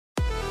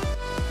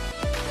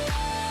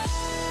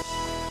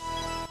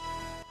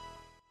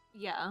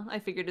Yeah, I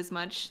figured as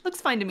much.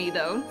 Looks fine to me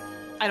though.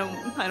 I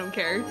don't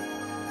care.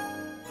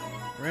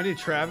 Randy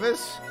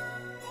Travis?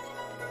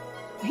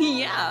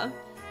 Yeah.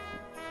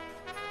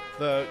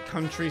 The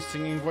country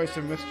singing voice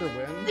of Mr.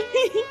 Wynn?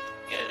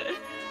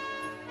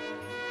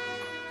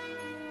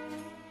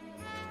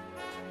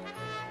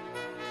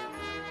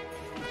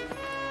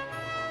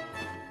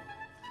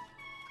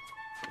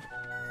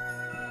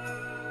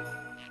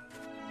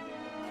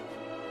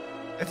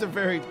 It's a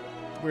very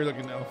weird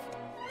looking elf.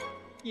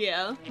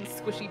 Yeah, and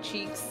squishy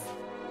cheeks.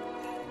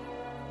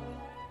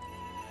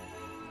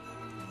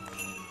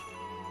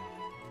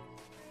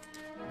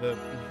 The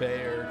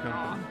Bayer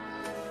Company.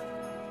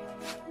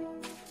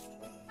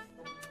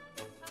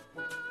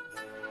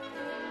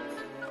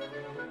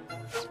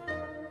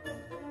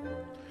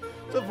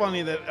 It's so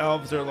funny that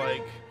elves are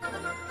like,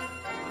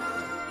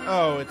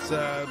 oh, it's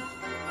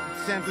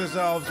Santa's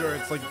elves, or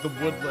it's like the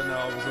woodland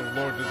elves of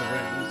Lord of the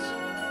Rings.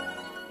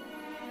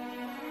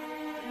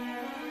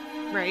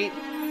 Right?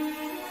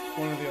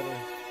 One or the other.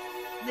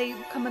 They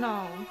come in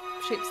all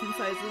shapes and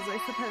sizes,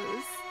 I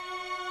suppose.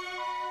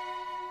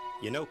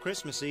 You know,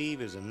 Christmas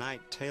Eve is a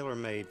night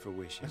tailor-made for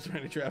wishes. That's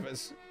Randy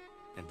Travis.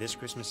 And this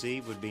Christmas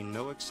Eve would be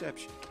no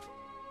exception.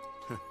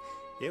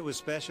 It was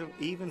special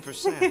even for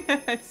Santa.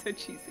 It's so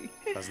cheesy.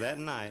 Because that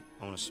night,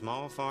 on a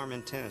small farm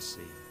in Tennessee,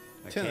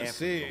 a calf was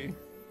born,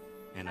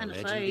 and a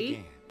legend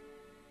began.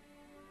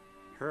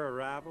 Her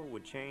arrival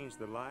would change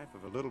the life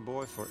of a little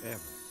boy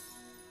forever.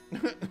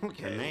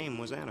 Okay. Her name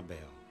was Annabelle.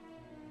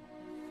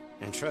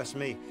 And trust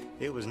me,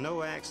 it was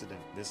no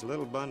accident. This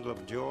little bundle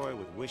of joy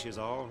with wishes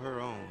all her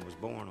own was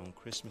born on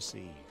Christmas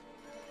Eve.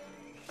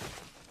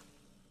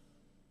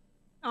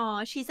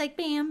 Aw, she's like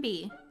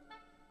Bambi.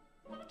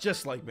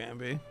 Just like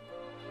Bambi.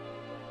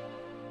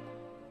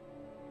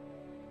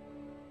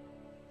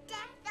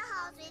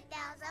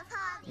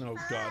 Oh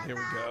God, here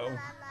we go.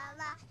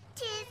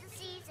 Tis the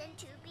season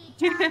to be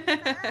jolly,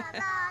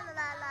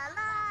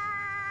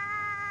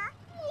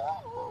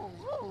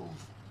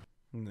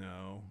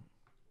 No.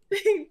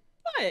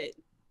 What?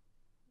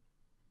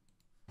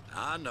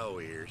 I know,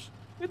 Ears.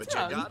 What's But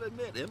wrong? you gotta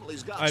admit,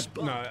 Emily's got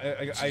spunk.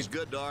 She's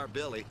good to our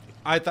Billy.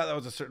 I thought that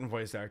was a certain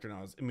voice actor, and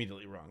I was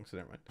immediately wrong, so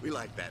never mind. We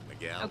like that,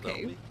 Miguel,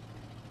 Okay.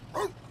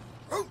 don't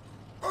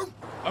we?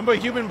 I'm a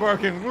human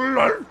barking.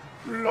 Merry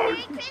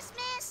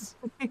Christmas!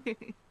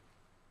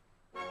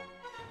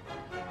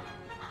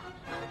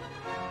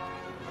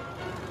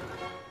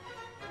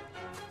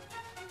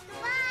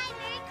 Goodbye,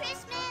 Merry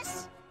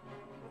Christmas!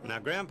 Now,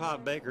 Grandpa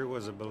Baker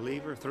was a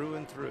believer through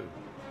and through.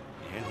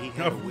 And he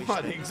had a wish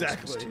What for Christmas,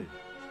 exactly? too.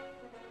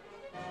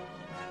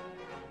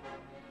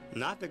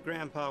 Not that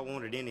Grandpa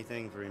wanted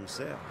anything for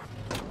himself.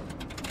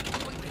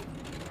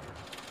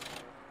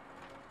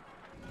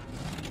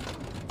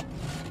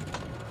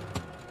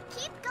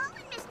 Keep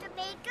going, Mr.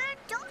 Baker.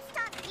 Don't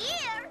stop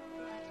here.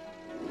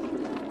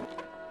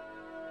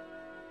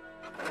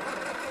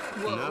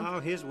 Whoa. No,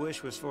 his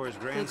wish was for his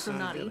grandson,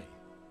 naughty. Billy.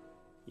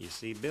 You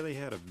see, Billy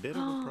had a bit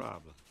of a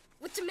problem.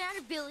 What's the matter,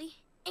 Billy?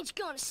 Ain't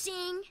you gonna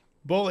sing?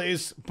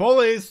 Bullies.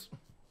 Bullies.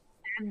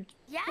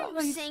 Yeah,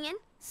 I'm singing.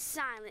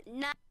 Silent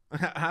night.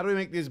 How do we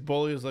make these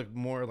bullies look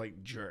more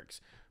like jerks?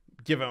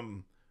 Give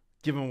them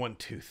one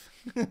tooth.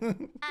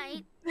 It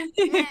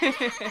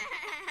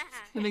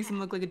makes him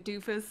look like a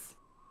doofus.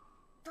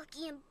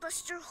 Bucky and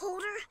Buster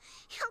Holder,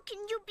 how can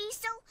you be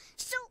so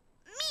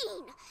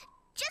mean?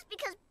 Just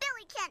because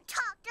Billy can't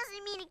talk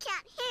doesn't mean he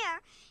can't hear.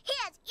 He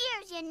has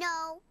ears, you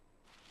know.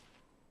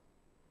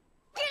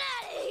 Get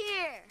out of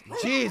here!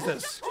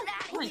 Jesus. Get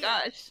out of Oh my here.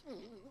 gosh.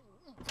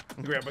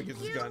 Grandpa gets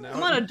his gun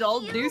Come on, out.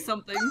 adult, do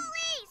something. Bullies!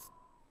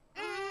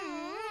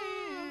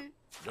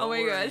 Oh my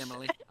worry, gosh.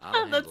 Emily.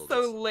 I'll That's handle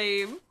so this.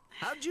 lame.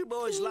 How'd you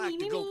boys like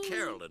to go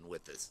caroling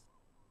with us?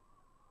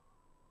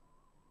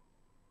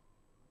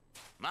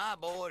 My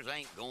boys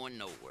ain't going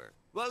nowhere.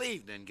 Well,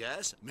 evening,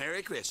 Gus.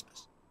 Merry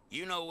Christmas.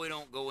 You know we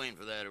don't go in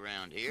for that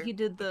around here. He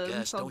did the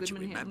Gus, Saul don't you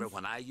Goodman remember hands.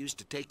 when I used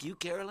to take you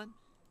caroling?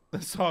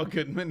 The Saul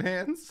Goodman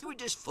hands. You were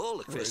just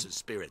full of Christmas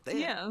spirit then.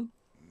 Yeah. Well,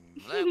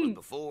 that was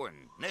before, and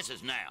this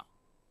is now.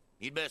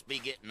 You'd best be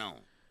getting on.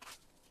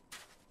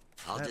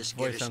 I'll That just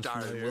voice get us sounds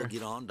started. familiar. We'll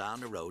get on down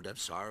the road. I'm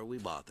sorry we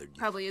bothered you.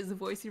 Probably is a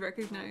voice you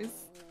recognize.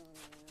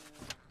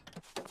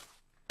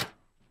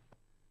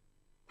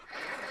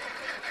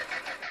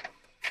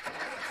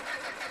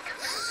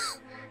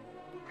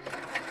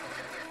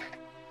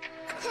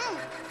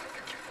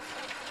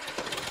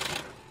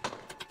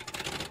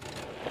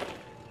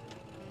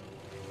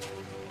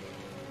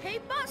 Hey,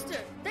 Buster,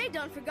 they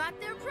done forgot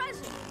their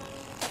present.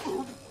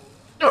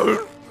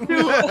 The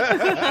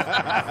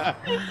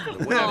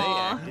way they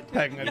Aw. acted,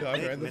 Pecking a dog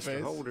made right in the Mr.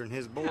 face. Holder and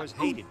his boys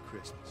hated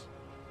Christmas.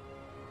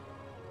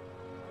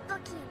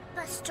 Bucky and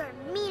Buster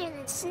are meaner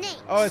than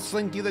snakes. Oh, it's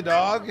Slinky the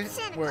dog?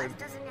 Santa Word.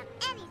 Claus doesn't have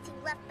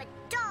anything left but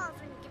dolls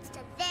when he gets to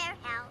their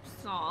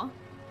house. Aw.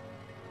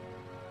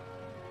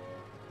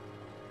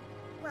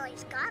 Well,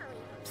 he's gotta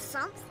leave them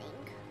something.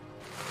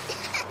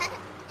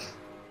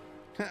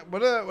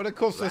 What a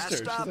cool Last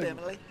sister. stop, She's like,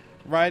 Emily.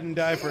 ride and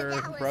die for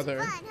That her was brother.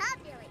 fun, huh,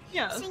 Billy?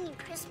 Yeah. Singing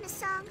Christmas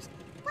songs.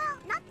 Well,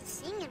 not the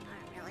singing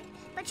part, really,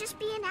 but just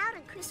being out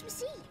on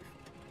Christmas Eve.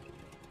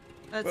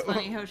 That's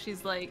funny how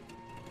she's like,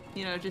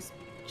 you know, just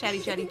chatty,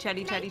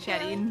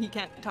 and he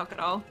can't talk at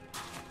all.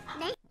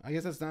 I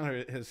guess that's not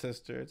his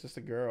sister. It's just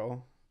a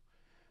girl.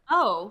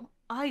 Oh,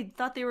 I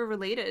thought they were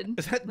related.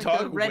 Is that Like dog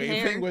the red waving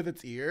hair. with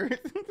its ear?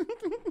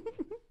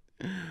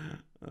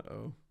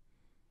 Uh-oh.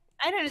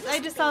 I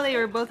just saw they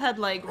were both had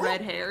like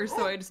red hair,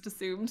 so I just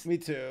assumed. Me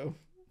too.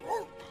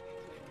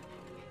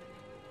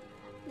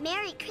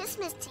 Merry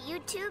Christmas to you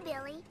too,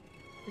 Billy.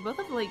 They both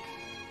have like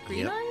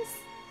green Yep. eyes.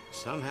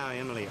 Somehow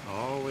Emily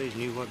always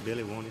knew what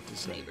Billy wanted to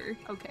say. Neighbor.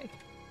 Okay.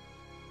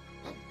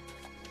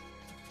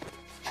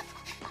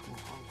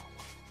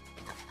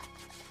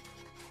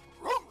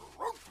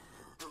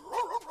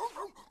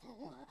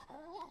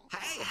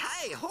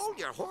 Hey, hold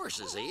your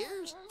horse's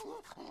ears.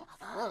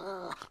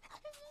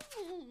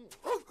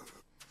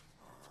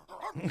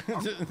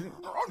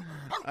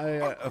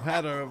 I've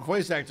had a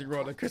voice acting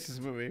role in a Christmas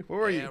movie. Where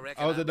were Yeah, you? I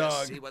reckon I was a I'd best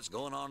dog. see what's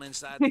going on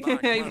inside the barn.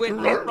 I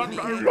went.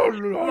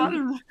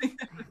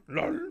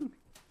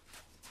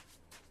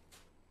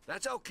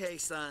 That's okay,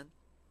 son.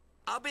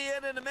 I'll be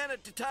in a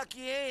minute to tuck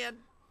you in.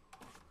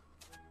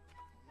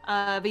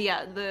 But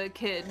yeah, the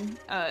kid.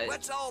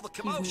 What's all the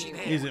commotion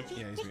here? He's mute.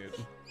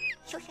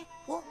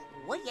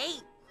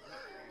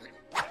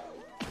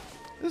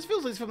 This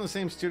feels like he's from the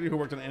same studio who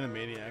worked on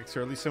Animaniacs,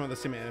 or at least some of the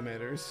same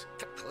animators.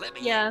 Let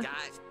me Yeah. in,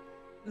 guys.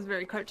 It's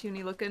very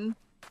cartoony looking.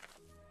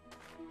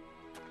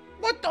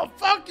 What the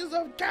fuck is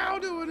a cow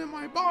doing in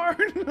my barn?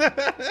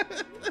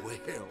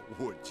 Well,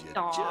 would you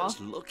Aw.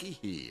 just looky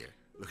here.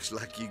 Looks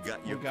like you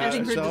got your You I got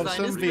think her yourself design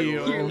some is really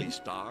veal. cute. early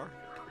star.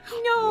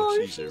 No, Well,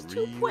 she's a she's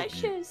too real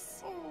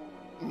precious.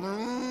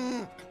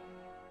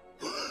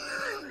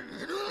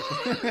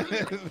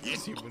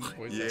 This human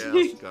voice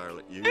Yeah,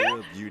 Scarlett, you're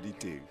a beauty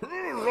too.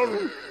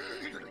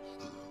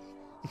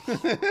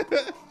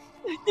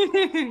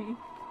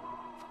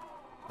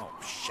 Oh,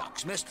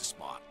 shucks, Mr.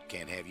 Smart.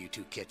 Can't have you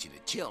two catching a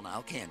chill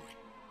now, can we?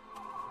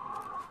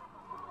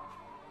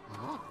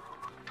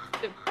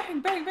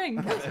 Bang, bang, bang.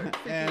 Those are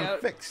freaking and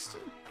out. fixed.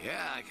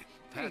 Yeah, I can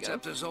There you patch go.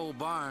 up this old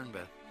barn,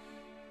 but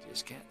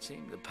just can't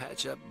seem to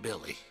patch up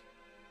Billy.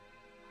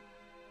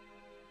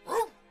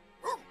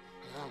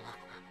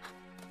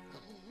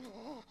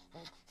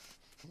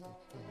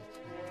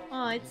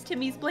 Aw, it's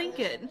Timmy's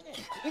blanket.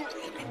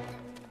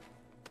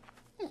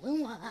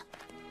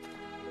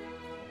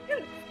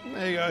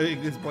 There you go.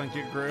 His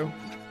blanket grew.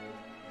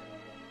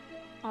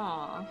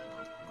 Aw.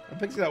 The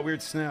pig's got a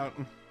weird snout.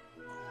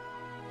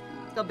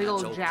 Got big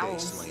old It's okay,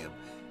 jowls. Slim.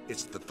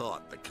 It's the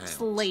thought that counts.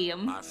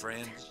 Slim. My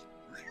friends,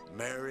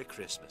 Merry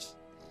Christmas.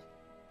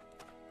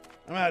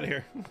 I'm out of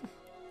here.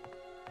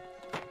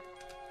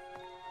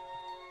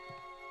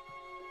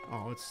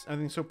 Oh,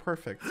 everything's so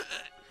perfect.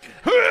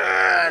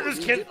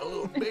 Just You kidding. get a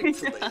little big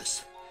for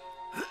this.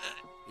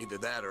 Either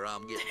that or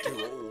I'm getting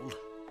too old.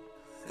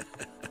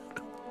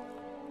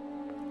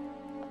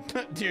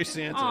 Dear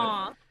Santa.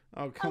 Aw,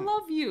 Oh, I come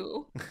love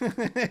you.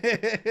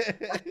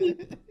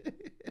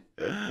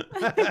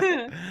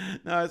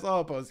 No, I saw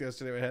a post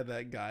yesterday where it had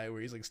that guy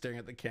where he's like staring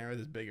at the camera with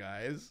his big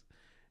eyes.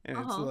 And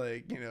it's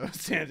like, you know,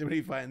 Santa when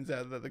he finds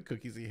out that the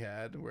cookies he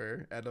had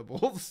were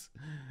edibles.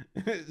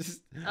 It's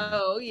just,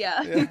 Oh,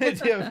 yeah. the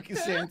idea of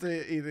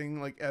Santa eating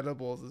like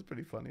edibles is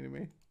pretty funny to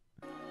me.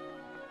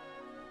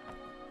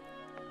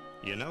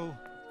 You know,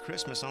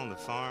 Christmas on the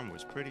farm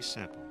was pretty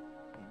simple.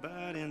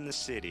 But in the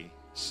city,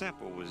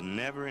 simple was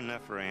never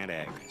enough for Aunt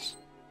Agnes.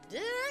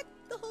 Deck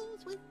the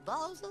halls with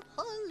boughs of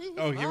holly.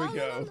 Oh, here we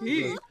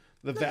go.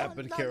 The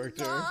vapid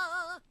character.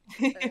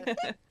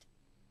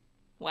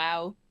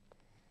 Wow.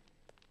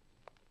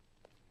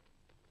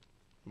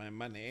 My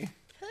money.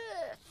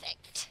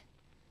 Perfect.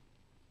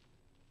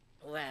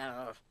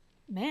 Well,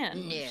 Man,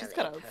 she's Nearly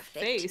got a perfect.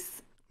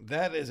 face.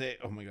 That is a.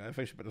 Oh my god! I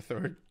think she put a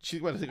third.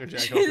 She's about to take her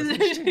jacket off.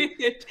 Isn't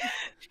she?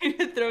 She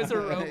throws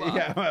her robe off.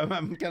 Yeah,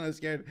 I'm kind of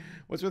scared.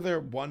 What's with her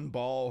one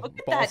ball Look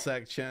at ball that.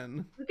 sack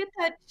chin? Look at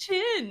that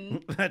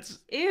chin. That's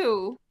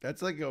Ew.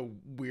 like a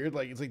weird,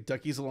 like it's like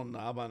Ducky's little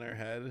knob on her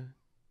head.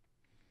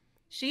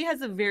 She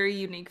has a very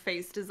unique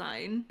face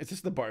design. Is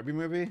this the Barbie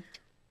movie?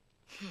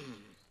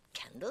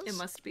 candles, It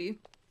must be.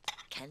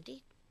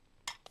 candy,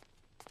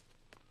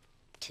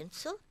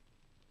 tinsel.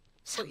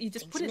 Well, you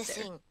just Something's put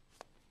it there. missing.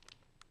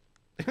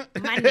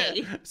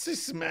 Money.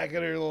 She's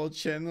smacking her little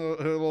chin, her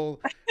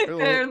little,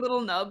 Her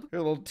little nub. her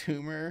little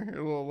tumor, her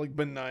little like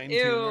benign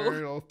Ew. tumor. Her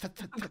little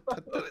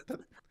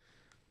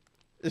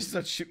It's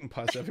such shooting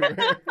pus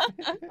everywhere.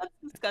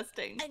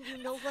 Disgusting. And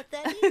you know what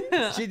that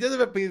is? She does have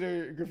a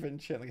Peter Griffin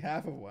chin, like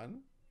half of one.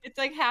 It's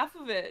like half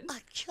of it. A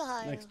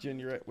child. Next gen,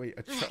 you're right. Wait,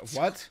 That's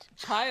what?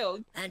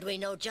 Child. And we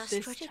know just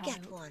This where to child.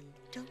 get one,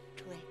 don't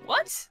we?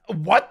 What?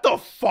 What the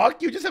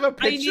fuck? You just have a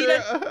I need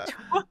picture.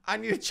 I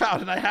need a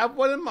child, and I have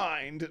one in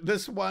mind.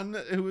 This one,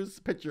 whose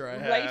picture I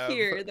have Right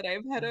here that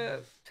I've had a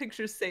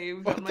picture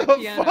saved What on my the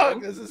piano.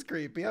 fuck? This is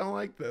creepy. I don't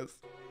like this.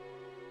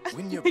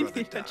 When your I brother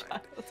need a died,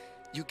 child.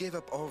 you gave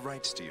up all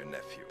rights to your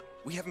nephew.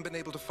 We haven't been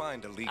able to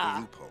find a legal Ah.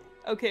 loophole.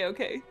 Okay,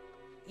 okay.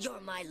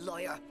 You're my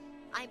lawyer.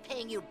 I'm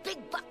paying you big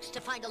bucks to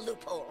find a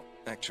loophole.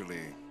 Actually,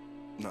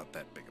 not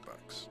that big a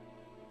bucks.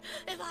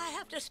 If I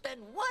have to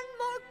spend one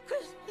more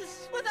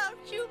Christmas without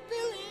you,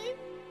 Billy,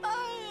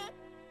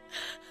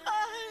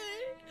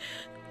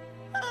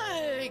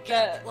 I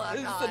get what That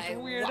is I such a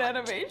weird want.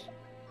 animation.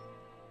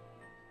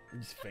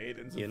 Just fade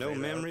in. You know, fade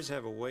memories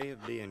have a way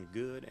of being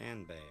good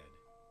and bad.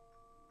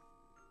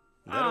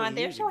 That Aw, old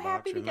they're music so box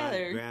happy reminded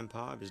together.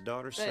 Grandpa of his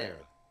daughter Sarah,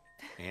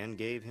 and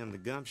gave him the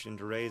gumption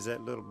to raise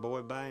that little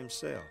boy by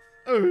himself.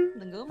 The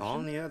gumption.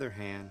 On the other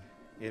hand,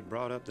 it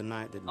brought up the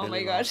night that Oh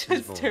Billy my lost gosh,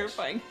 his that's voice.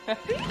 terrifying.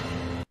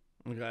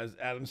 Oh, guys,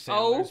 Adam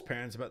Oh. Sandler's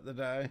parents about to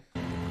die.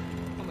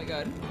 Oh my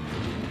god.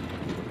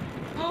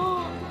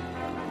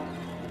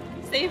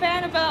 Save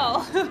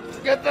Annabelle!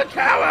 Get the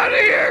cow out of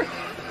here!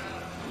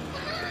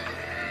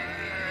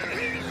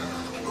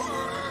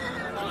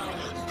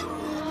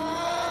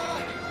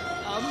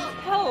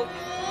 Help!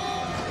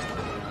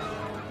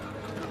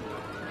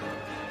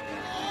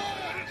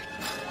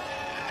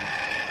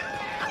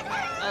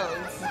 Oh,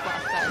 this is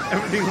flashback.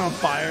 Everything's on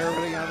fire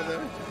running out of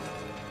there.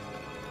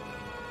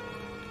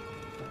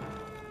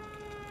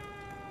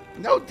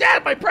 No,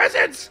 Dad, my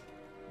presents!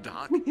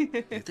 Doc, you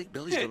think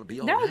Billy's gonna be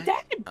all No, right?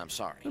 Dad! I'm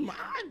sorry.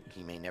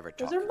 He may never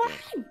Those talk are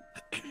again.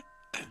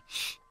 mine!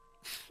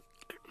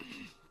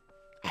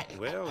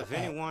 Well, if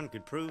anyone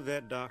could prove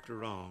that doctor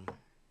wrong,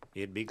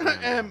 it'd be I'm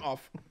Grandpa.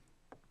 off.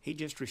 He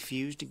just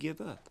refused to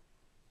give up.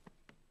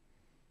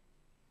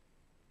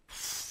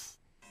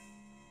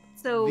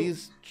 So,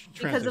 These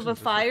because of transitions a are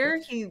fire,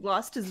 different. he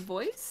lost his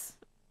voice?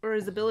 Or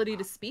his ability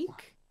to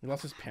speak? He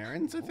lost his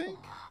parents, I think?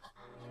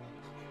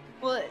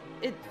 Well,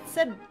 it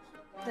said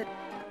that...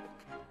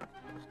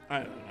 I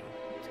don't know.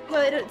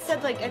 Well, it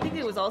said, like, I think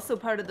it was also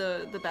part of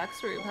the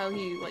backstory of how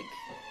he, like...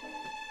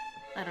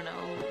 I don't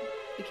know,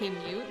 became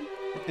mute.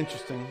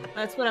 Interesting.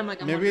 That's what I'm like,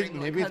 Maybe wondering,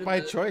 like, maybe how it's did by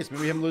the- choice.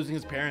 Maybe him losing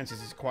his parents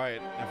is he's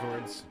quiet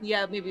afterwards.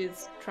 Yeah, maybe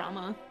it's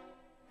trauma.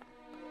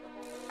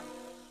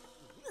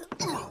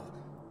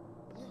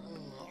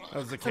 That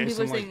was the Some case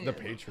people in are like saying- The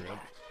Patriot.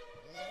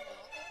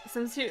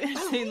 Some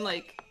saying,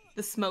 like,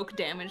 the smoke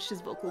damaged his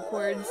vocal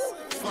cords,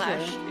 /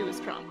 it was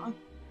trauma.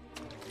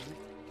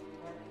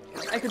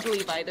 I could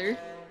believe either.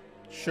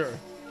 Sure.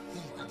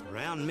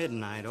 Around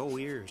midnight, old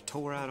Ears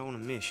tore out on a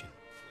mission.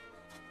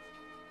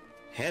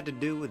 Had to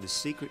do with the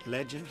secret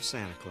legend of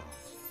Santa Claus.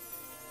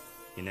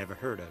 You never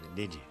heard of it,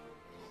 did you?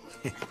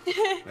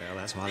 Well,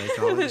 that's why they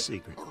call it a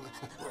secret.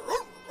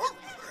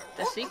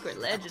 The secret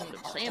legend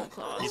of Santa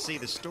Claus. You see,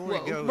 the story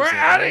Whoa. goes We're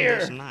that outta on here!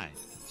 this night,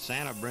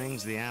 Santa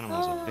brings the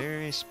animals a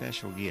very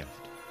special gift.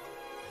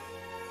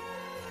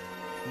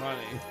 Money.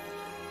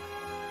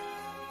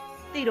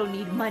 They don't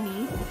need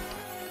money.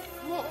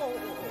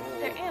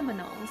 They're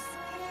aminals.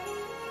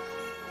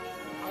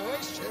 I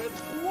said,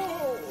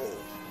 whoa!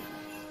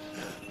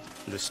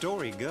 The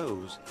story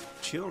goes,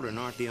 children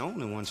aren't the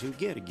only ones who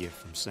get a gift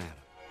from Santa.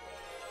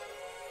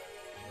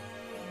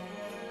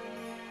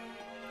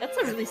 That's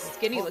a really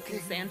skinny looking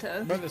Santa.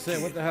 I'm about to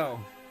say, what the hell?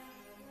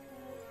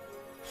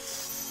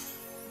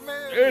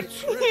 Merry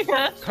It's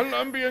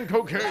Colombian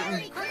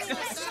cocaine.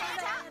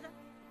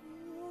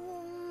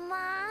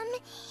 Mom,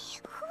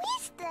 who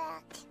is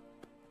that?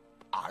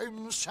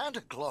 I'm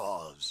Santa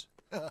Claus.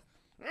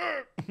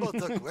 But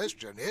the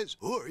question is,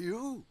 who are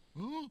you?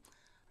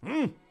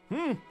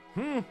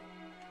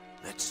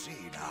 Let's see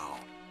now.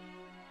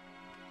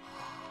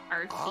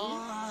 Archie,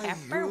 Ah,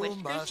 Pepper, you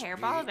Whiskers, must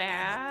Hairball, be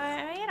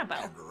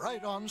Annabelle. And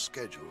right on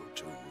schedule,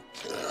 too.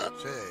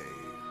 Say,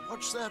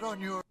 what's that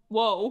on your...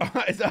 Whoa.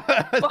 I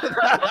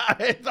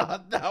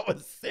thought that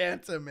was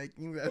Santa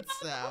making that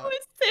sound. Oh,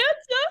 it's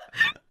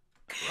Santa!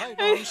 Right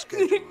on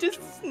schedule, He just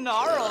too.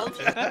 snarled.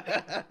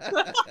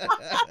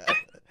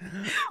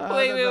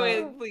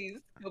 Wait, please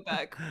go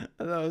back.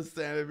 That was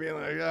Santa being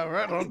like, yeah,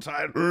 right on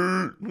time.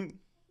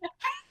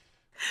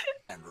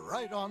 And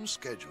right on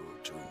schedule,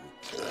 too.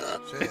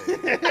 Say,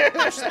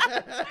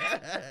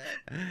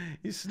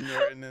 He's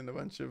snorting in a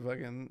bunch of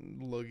fucking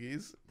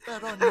loogies.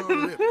 that on your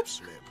lips,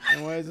 Slim.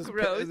 And why is this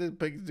Gross. this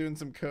pig's doing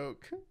some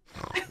coke?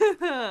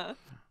 Huh?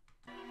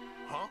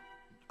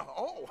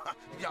 Oh,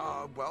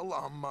 yeah,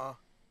 well,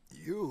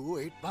 you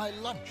ate my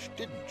lunch,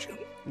 didn't you?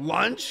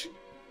 Lunch?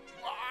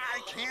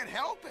 I can't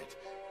help it.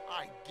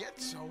 I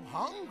get so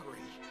hungry.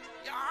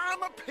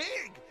 I'm a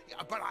pig,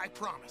 but I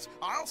promise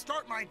I'll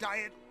start my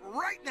diet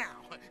right now,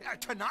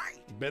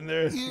 tonight. Been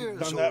there, Here's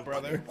done old that, buddy.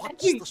 brother.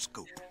 What's the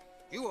scoop?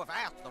 You have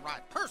asked the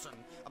right person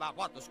about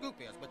what the scoop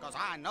is, because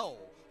I know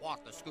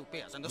what the scoop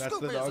is, and the That's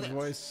scoop the is dog's this.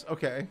 voice.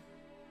 Okay.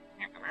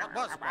 What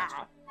was the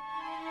question?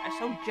 I'm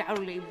so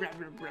jolly. Blah,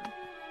 blah, blah.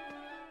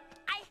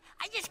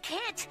 I just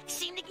can't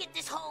seem to get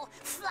this whole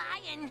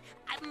flying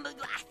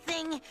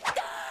thing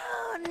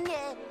down.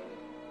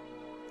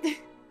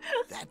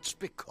 That's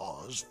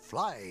because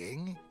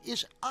flying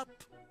is up.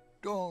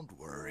 Don't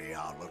worry,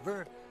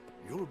 Oliver.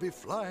 You'll be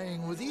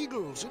flying with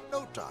eagles in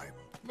no time.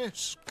 Miss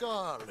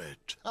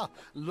Scarlet,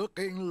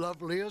 looking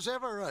lovely as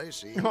ever, I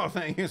see. Oh,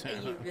 thank you, You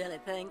Santa. really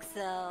think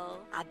so?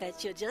 I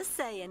bet you're just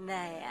saying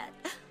that.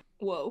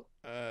 Whoa.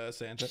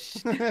 Santa.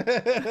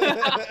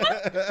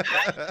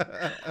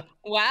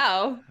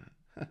 Wow.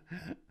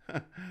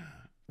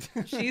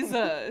 She's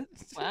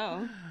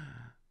wow.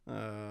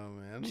 Oh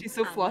man. She's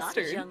so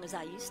flustered. I'm not as young as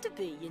I used to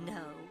be, you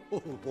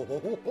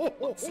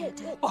know.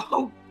 Santa,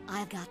 Oh.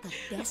 I've got the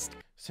best.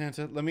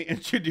 Santa, let me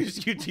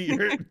introduce you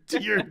to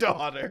your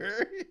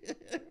daughter.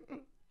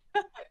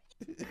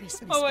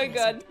 Christmas Oh my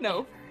present God,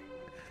 no.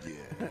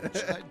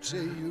 Yes, I'd say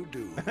you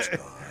do, Star.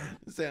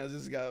 Santa's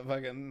just got a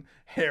fucking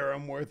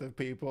harem worth of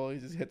people. He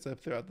just hits up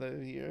throughout the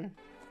year.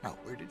 Now,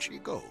 where did she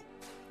go?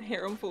 A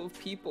harem full of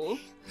people.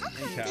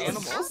 Cows.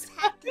 Animals.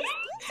 have these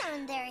things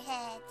on their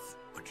heads.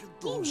 But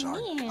those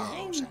aren't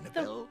cows,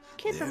 Annabelle.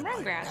 kid from They're my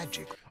Rugrats.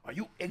 magic Are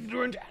you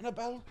ignorant,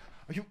 Annabelle?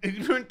 Are you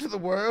ignorant to the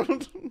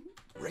world?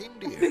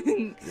 reindeer.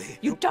 They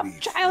You help dumb me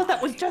child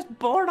that was fly. just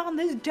born on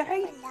this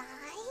day. Fly?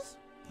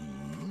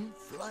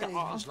 Flying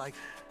Aw. is like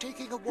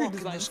taking a walk in the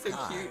design's so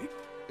sky. cute.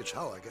 It's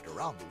how I get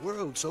around the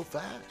world so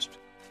fast.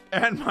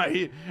 And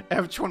my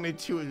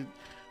F-22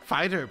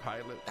 fighter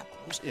pilot Now,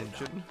 stand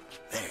up. engine.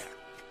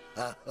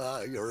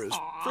 There. You're as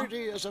Aw.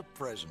 pretty as a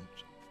present.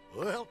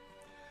 Well,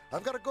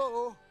 I've got to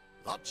go.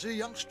 Lots of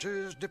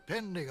youngsters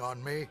depending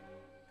on me.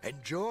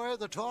 Enjoy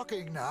the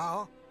talking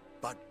now,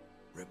 but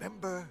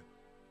remember,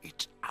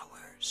 it's our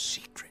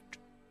secret.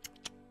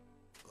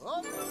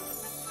 Oh.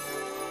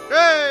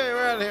 Hey,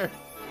 we're out of here.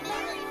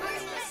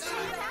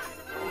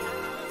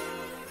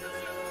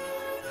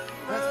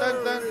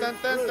 Dun, dun, dun, dun,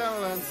 dun, dun,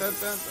 dun, dun,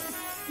 dun.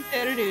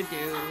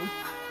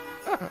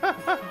 Do-do-do.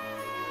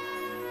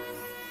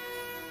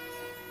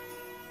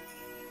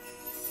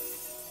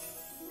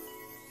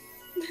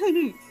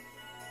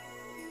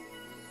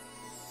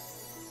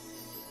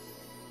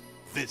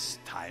 This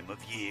time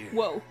of year,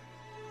 Whoa.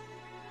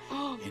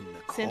 in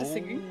the Santa cold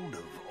singing.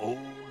 of old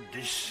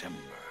December,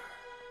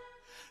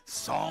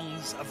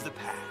 songs of the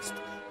past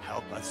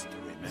help us to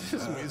This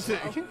is remember.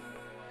 music.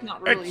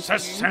 Not really It's a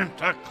singing.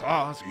 Santa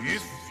Claus.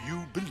 If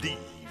you believe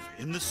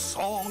in the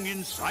song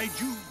inside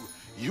you,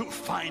 you'll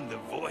find the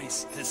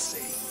voice to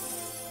sing.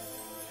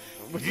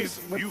 What's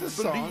If what's you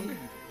the believe song?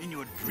 in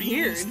your dreams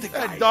Weird. to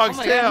That guide dog's Oh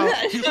my tail.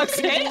 God. you, you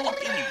Okay. can do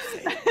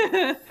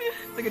anything.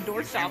 It's like a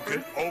door If you stopper.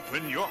 can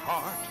open your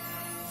heart,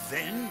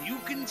 then you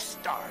can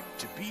start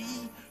to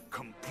be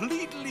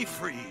completely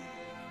free.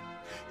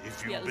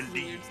 If you Yeah, this is a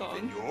weird believe song.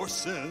 in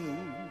yourself,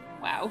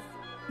 Wow.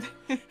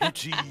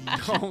 it's easy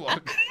Oh,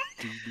 look.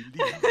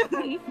 to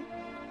believe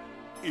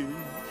in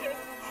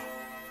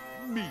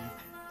me.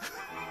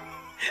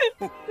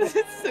 This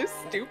is so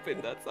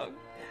stupid, that song.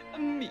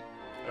 Me.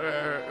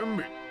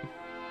 Me.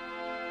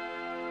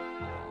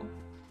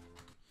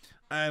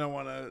 I don't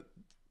want to.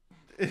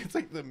 It's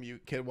like the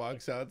mute kid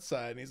walks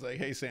outside and he's like,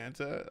 "Hey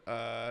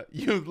Santa,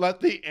 you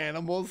let the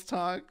animals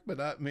talk, but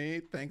not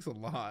me. Thanks a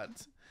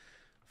lot."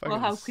 Well,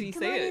 how could he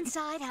Come say on it?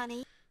 inside,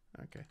 honey.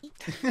 Okay. But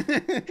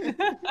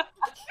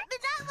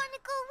I want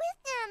to go with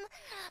them.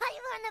 I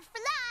want to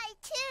fly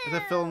too.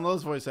 The Phil and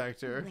Lowe's voice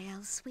actor.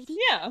 Well, sweetie,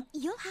 Yeah.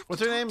 you'll have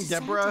What's to her talk name? to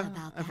Santa Deborah?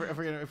 about I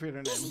forget her Is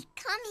name. he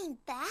coming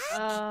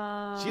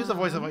back? She was the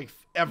voice of like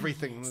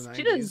everything in the 90s.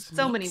 She does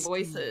so many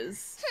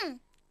voices.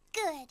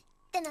 Good.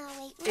 Then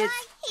I'll wait It's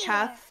right here.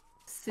 Kath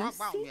Well,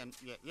 Susi?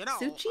 you know,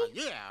 Suchi? a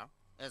year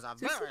is a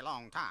very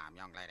long time,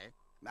 young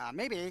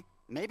lady.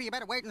 Maybe you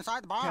better wait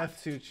inside the bar.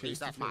 Kath At Suchi.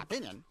 least that's my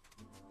opinion.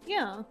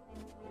 Yeah.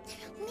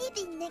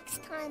 Maybe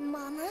next time,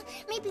 Mama.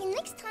 Maybe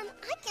next time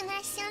I can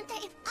ask Santa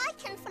if I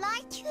can fly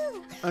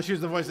too. Oh, she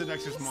was the voice of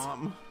Dexter's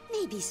mom.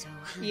 Maybe so,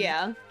 honey.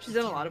 Yeah. She's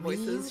done a lot of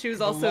voices. She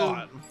was A also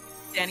lot.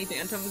 Danny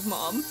Phantom's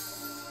mom.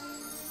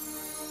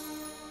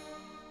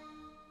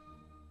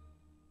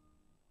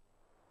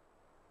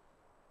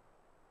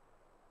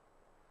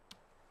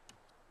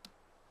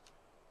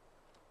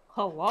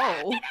 Hello.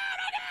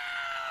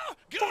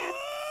 Good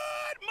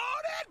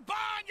morning,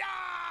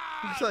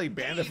 Barnyard! Looks like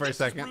Bandit for a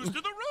second.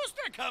 Rooster the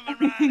Rooster coming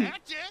right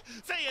at you,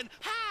 saying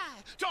hi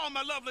to all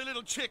my lovely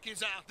little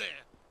chickies out there.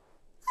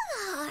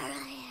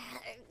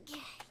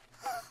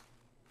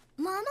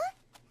 Mama,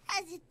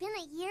 has it been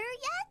a year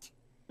yet?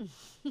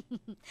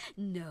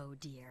 No,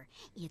 dear.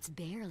 It's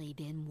barely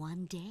been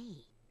one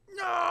day.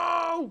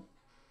 No!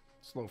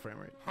 Slow frame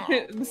rate.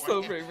 Oh,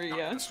 So boy. bravery, Not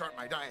yeah. gonna start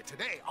my diet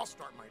today. I'll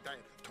start my diet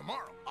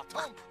tomorrow. I'll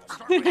tell them. I'll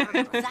start my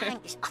diet.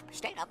 Thanks.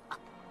 Straight up.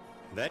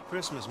 That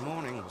Christmas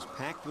morning was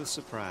packed with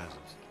surprises.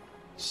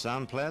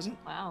 Some pleasant,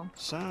 Wow.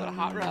 some What a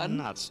hot rod.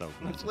 not so This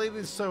pleasant. lady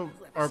is so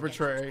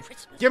arbitrary.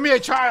 Give me a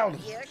child!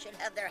 Here should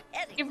have their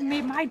head Give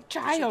me my Should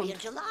child. be in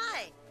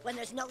July, when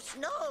there's no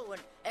snow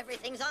and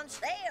everything's on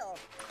sale.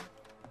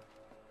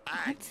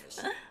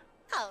 Agnes.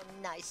 How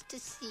nice to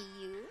see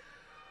you.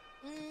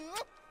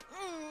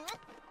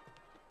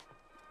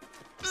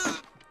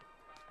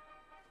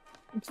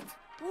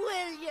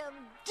 William,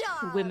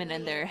 darling. Women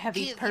and their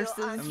heavy give purses.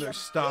 Your aunt And their a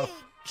stuff. big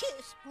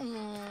kiss.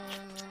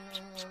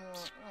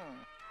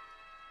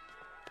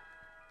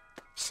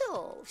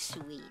 So,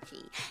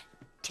 sweetie,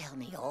 tell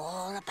me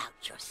all about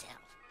yourself.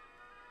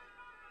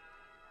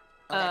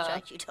 Oh, that's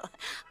right, you don't.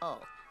 Oh,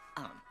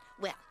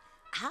 well,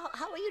 how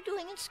are you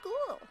doing in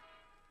school?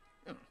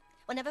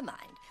 Well, never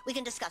mind. We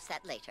can discuss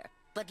that later.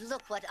 But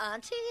look what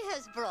Auntie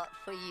has brought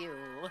for you.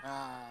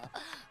 I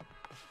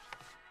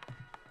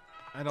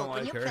don't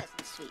Open like your her.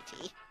 present,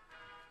 sweetie.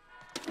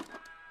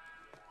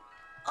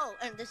 Oh,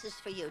 and this is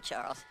for you,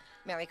 Charles.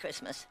 Merry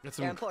Christmas. Got They're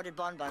some imported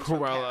bonbons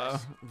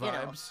Cruella from Paris. You know,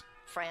 vibes.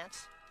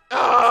 France.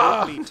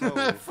 Truth be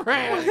told,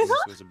 France. Agnes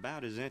was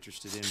about as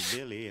interested in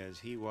Billy as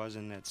he was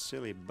in that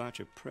silly bunch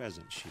of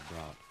presents she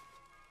brought.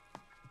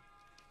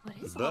 What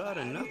is all But that?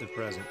 another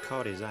present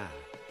caught his eye.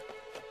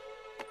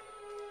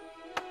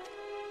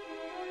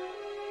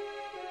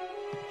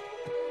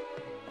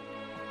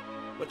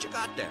 What you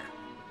got there?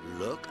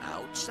 Look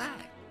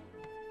outside.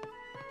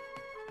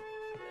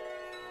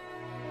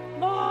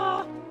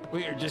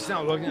 Wait, you're just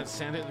now looking at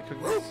Santa and the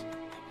cookies?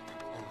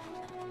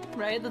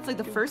 Right? That's like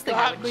the first thing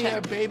I Got would me a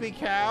check. baby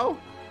cow?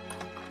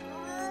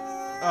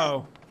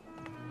 Oh.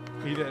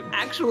 He did.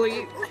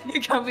 Actually,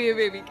 you got me a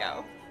baby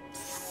cow.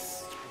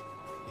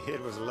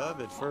 It was love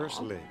at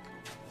first lick.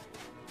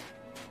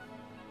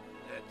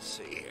 Let's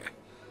see here.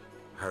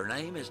 Her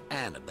name is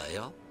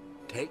Annabelle.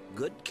 Take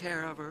good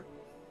care of her.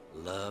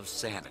 Love,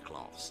 Santa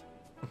Claus.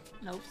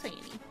 No, Sandy.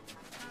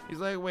 He's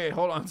like, wait,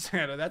 hold on,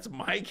 Santa. That's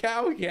my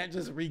cow? You can't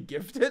just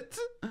re-gift it?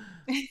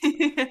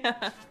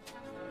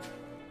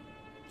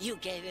 You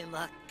gave him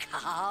a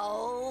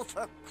cow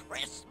for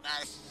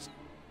Christmas?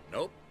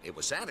 Nope, it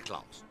was Santa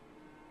Claus.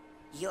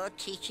 You're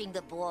teaching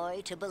the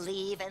boy to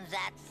believe in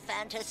that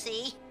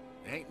fantasy?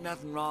 Ain't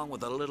nothing wrong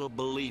with a little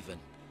believing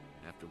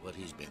after what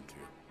he's been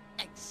through.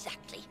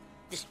 Exactly.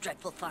 This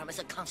dreadful farm is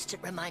a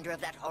constant reminder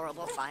of that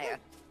horrible fire.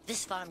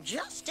 This farm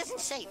just isn't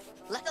safe,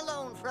 let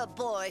alone for a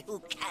boy who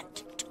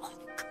can't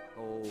talk.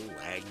 Oh,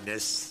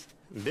 Agnes.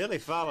 Billy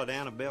followed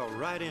Annabelle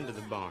right into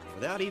the barn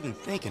without even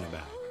thinking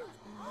about it.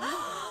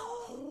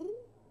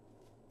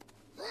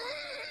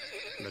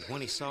 But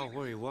when he saw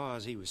where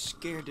he was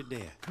scared to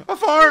death. A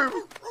farm!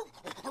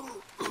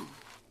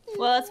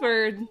 Well, that's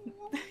where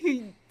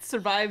he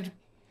survived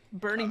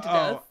burning to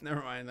death. Oh,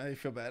 never mind. I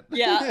feel bad.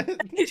 Yeah.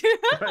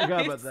 I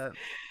forgot about that.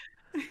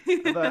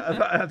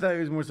 I thought he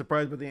was more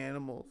surprised by the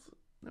animals.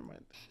 Never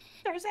mind.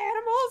 There's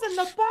animals in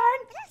the barn.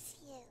 Bless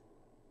you.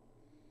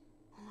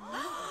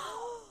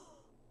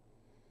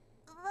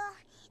 Well,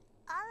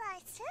 all I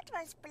said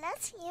was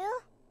bless you.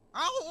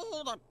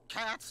 Oh, the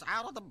cat's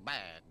out of the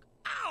bag.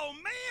 Oh,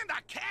 man, the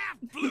calf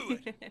blew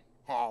it.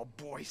 Oh,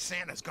 boy,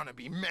 Santa's gonna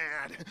be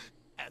mad.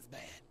 That's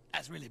bad.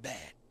 That's really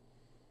bad.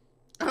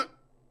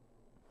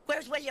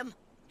 Where's William?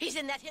 He's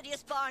in that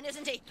hideous barn,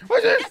 isn't he?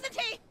 What's it? Isn't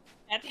he?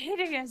 That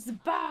hideous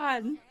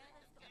barn.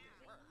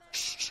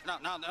 Shh, now,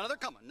 they're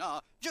coming.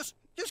 Just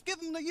give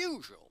them the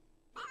usual.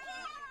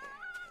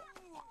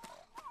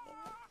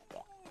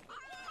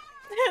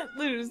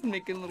 They're just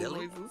making little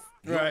Billy? noises.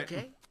 You Right.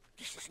 okay?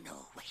 This is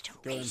no way to Go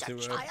raise a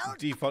into a child.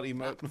 default Out in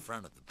emote.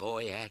 front of the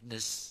boy,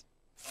 Agnes.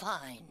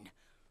 Fine.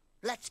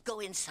 Let's go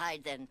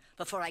inside then,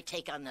 before I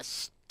take on the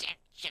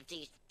stench of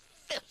these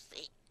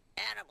filthy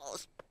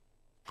animals.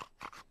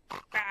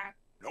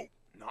 Nope,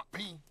 not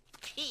me.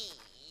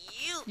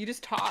 You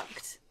just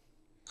talked.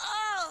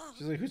 Oh,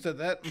 She's like, who said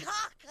that?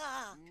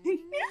 caca.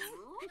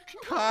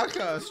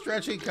 Caca.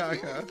 Stretchy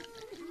caca.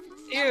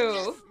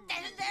 Ew.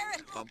 Stand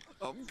there.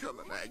 I'm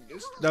coming,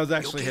 Agnes. That was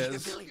actually You okay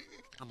his. there, Billy?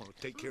 I'm gonna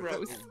take care Gross.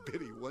 of that little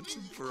bitty once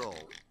and for all.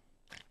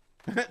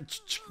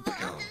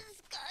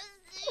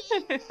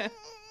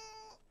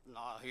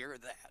 Now hear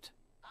that.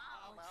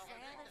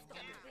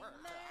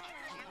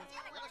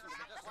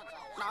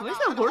 Why does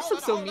that horse look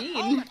so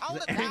mean?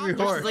 Hold it The now. angry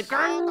Just horse. like,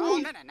 hold on "Grrr."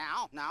 a minute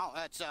now,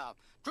 it's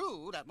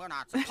true that we're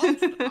not supposed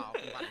to talk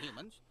about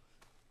humans,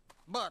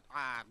 but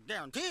I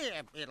guarantee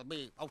it'll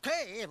be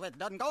okay if it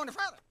doesn't go any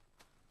further.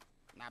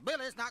 Now,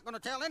 Billy's not going to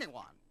tell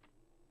anyone.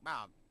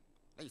 Well,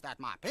 at least that's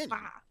my opinion.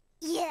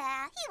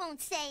 Yeah, he won't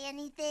say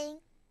anything.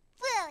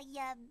 Will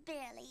ya,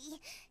 Billy?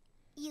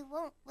 You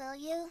won't, will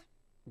you?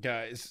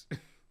 Guys.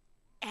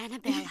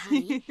 Annabelle,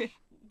 honey,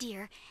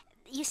 dear,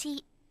 you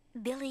see,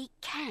 Billy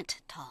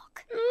can't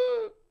talk.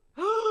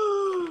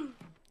 The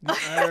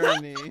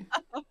irony.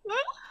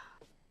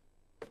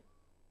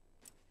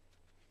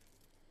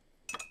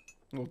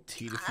 Little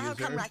tea I'll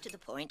come diffuser. right to the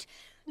point.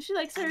 She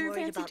likes I'm her worried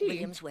fancy about tea.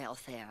 William's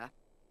welfare.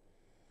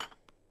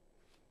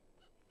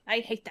 I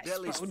hate that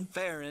Billy's spoon.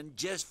 faring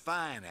just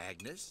fine,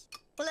 Agnes.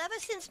 Well, ever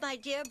since my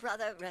dear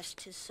brother,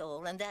 rest his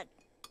soul, and that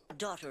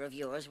daughter of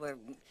yours were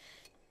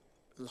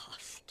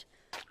lost,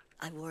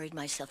 I worried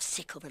myself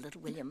sick over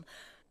little William.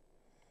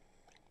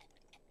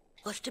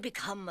 What's to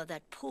become of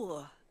that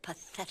poor,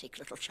 pathetic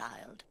little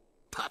child?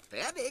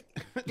 Pathetic?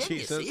 Didn't you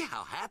Jesus. see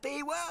how happy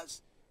he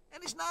was?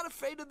 And he's not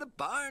afraid of the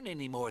barn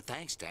anymore,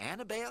 thanks to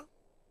Annabelle.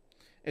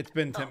 It's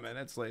been 10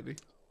 minutes, lady.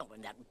 Oh,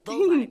 and that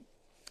bow,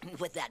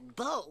 with that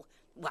bow,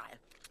 why,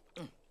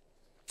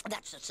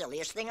 that's the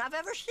silliest thing I've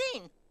ever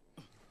seen.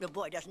 The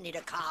boy doesn't need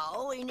a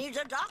cow, he needs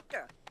a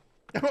doctor.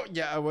 Oh,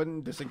 yeah, I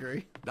wouldn't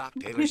disagree. Doc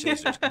Taylor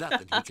says there's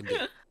nothing he can do.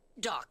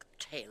 Doc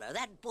Taylor,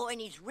 that boy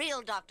needs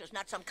real doctors,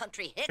 not some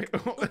country hick.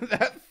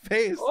 That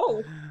face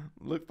Oh.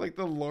 looked like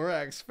the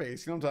Lorax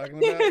face. You know what I'm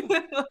talking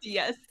about?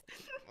 Yes.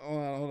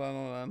 Hold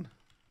on.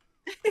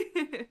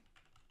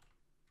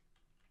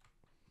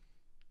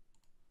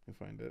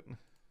 can find it.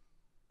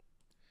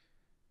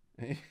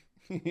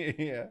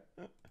 Yeah.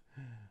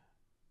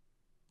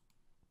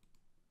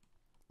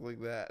 Like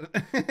that.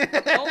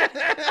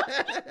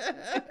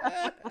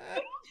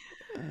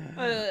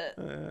 A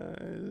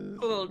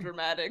little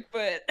dramatic,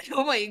 but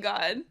oh my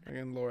god.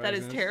 Again, Laura That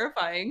is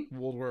terrifying.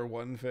 World War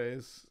I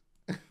face.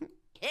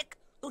 Hick,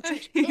 who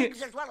treats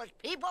pigs as well as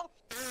people?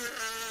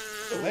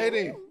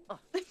 Lady.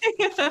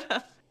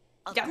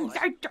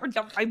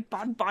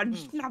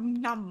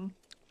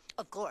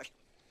 Of course.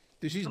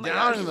 Dude, she's Oh down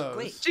God, in those.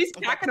 great. She's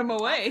packing them I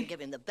away. can give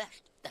him the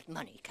best that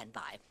money can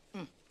buy.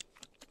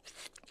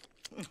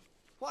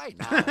 Why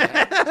now?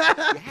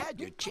 You had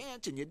your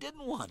chance and you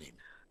didn't want him.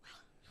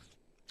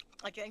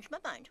 I changed my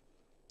mind.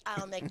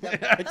 I'll make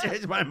the I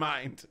changed my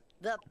mind.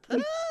 the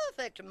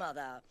perfect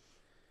mother.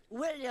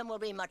 William will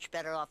be much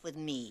better off with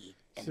me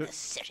in the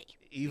city.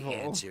 Evil. The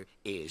answer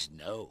is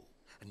no.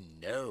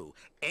 No.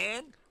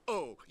 And,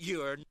 oh,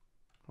 you're...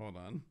 Hold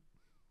on.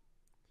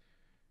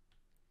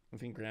 I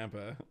think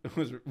Grandpa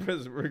was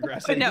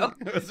regressing. No.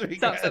 Was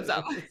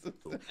Stop.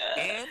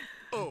 And,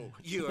 oh,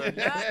 you're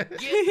not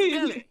getting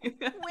Billy.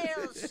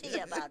 We'll see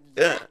about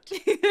that.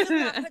 Good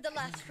luck with the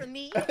last from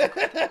me. I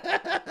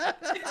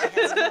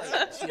have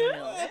lawyers, you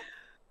know.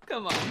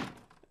 Come on.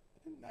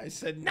 I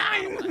said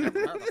 9.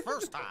 The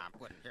first time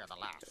wouldn't hear the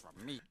last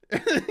from me.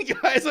 The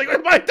guy's like,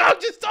 my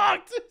dog just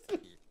talked.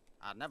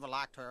 I never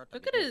liked her.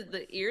 Look at his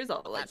the ears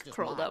all like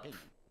curled up.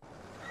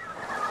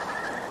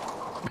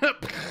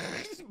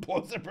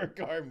 Blows up her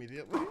car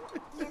immediately.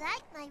 You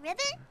like my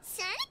ribbon?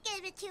 Santa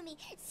gave it to me.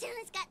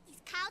 Santa's got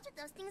these cows with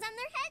those things on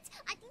their heads.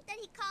 I think that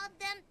he called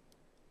them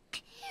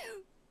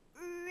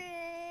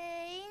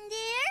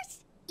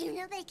reindeers. You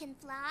know they can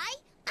fly.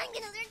 I'm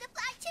gonna learn to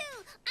fly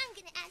too. I'm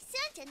gonna ask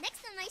Santa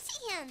next time I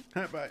see him.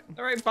 Bye.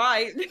 All right,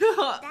 bye.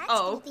 That's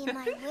Oh. gonna be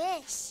my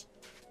wish.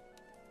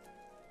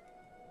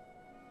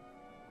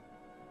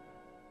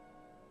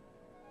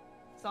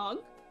 Song?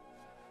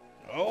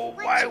 Oh,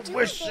 What I you doing,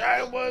 wish baby?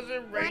 I was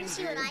a Want to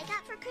see what reindeer. I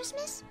got for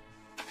Christmas?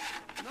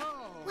 No.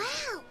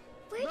 Wow,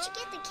 where'd you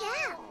get the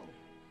cow?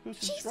 Who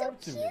She's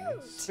subscribed so to me?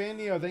 cute.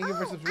 Spanio, thank you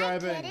for I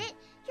subscribing. get it.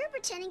 You're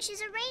pretending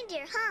she's a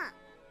reindeer, huh?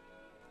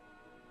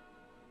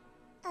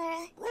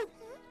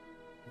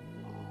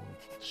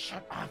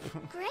 Shut up.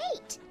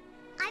 Great.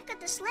 I've got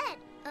the sled.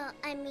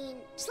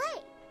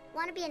 Sleigh.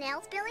 Want to be an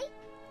elf, Billy?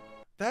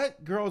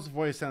 That girl's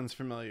voice sounds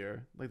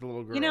familiar, like the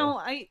little girl. You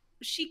know,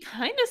 she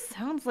kind of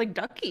sounds like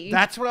Ducky.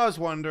 That's what I was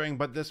wondering,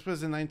 but this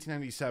was in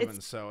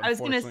 1997, so I was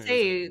gonna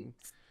unfortunately say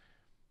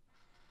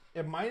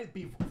it might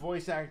be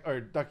voice act or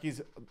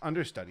Ducky's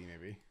understudy,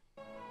 maybe.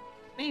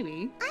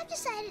 maybe. I've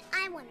decided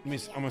I want to be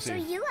I'm gonna so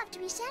see. you have to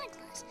be Santa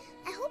Claus.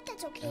 I hope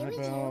that's okay with you.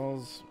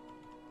 Annabelle's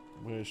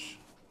wish.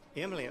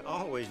 Emily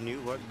always knew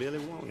what Billy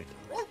wanted.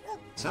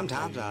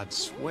 Sometimes I'd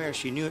swear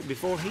she knew it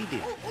before he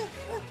did.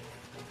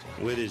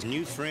 With his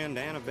new friend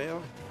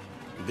Annabelle,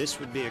 this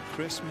would be a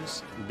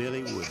Christmas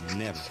Billy would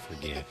never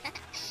forget.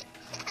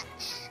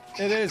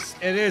 It is.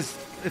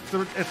 It's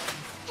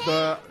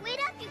the Wait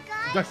up, you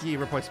guys. Ducky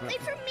replacement.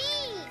 Wait for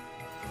me.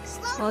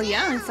 Slow Well,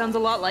 yeah, it down. sounds a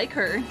lot like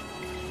her.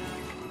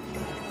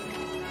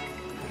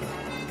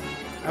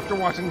 After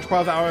watching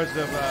 12 hours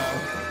of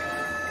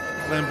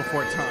Land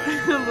Before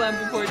Time, Land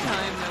Before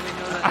Time, now we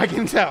know that. I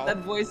can tell. That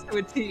voice to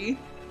a T.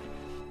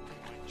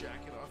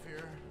 Jacket off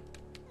here.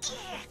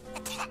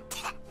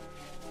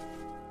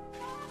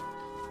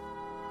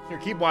 Here,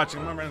 keep watching.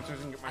 I'm gonna run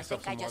upstairs and get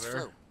myself I some just water.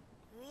 flew.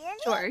 Really?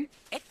 Sure.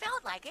 It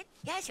felt like it.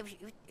 Yes,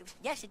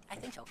 I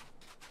think so.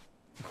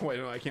 Wait,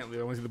 no, I can't leave.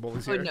 I want to see the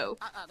bullies Oh here. no.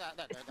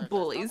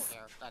 Bullies.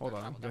 Hold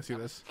on. Let's see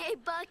this. Hey,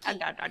 Bucky.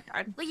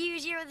 Will you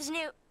use this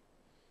new...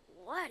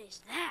 What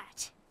is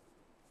that?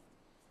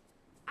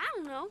 I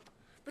don't know.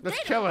 But Let's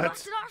they kill done it.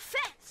 busted our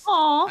fence.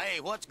 Aw. Hey,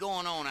 what's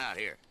going on out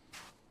here?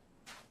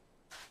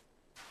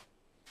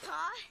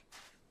 Pa,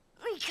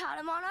 we caught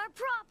him on our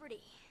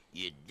property.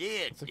 You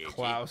did, It's a did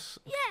Klaus.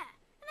 Yeah,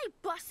 and they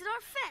busted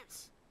our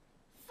fence.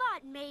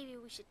 Thought maybe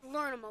we should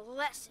learn them a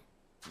lesson.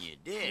 you? You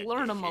did.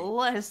 Learn did them a you?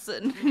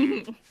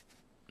 lesson.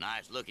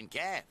 Nice looking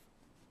calf.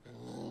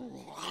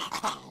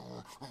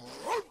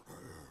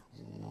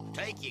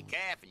 Take your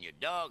calf and your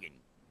dog and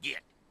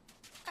get.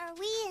 Are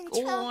we in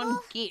Go trouble? on,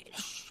 get.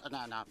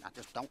 No,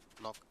 just don't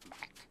look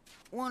back.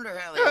 Wonder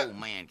how the old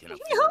man can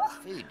afford to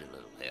feed the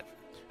little heifer.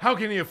 How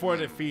can you afford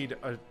to feed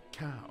a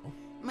cow?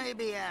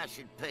 Maybe I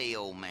should pay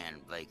old man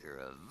Baker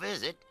a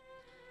visit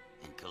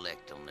and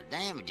collect on the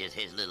damages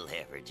his little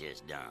heifer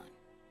just done.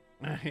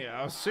 Yeah,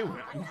 I'll sue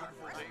him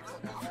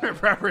for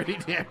property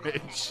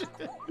damage.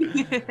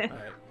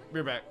 Alright,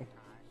 we're back.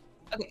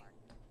 Okay.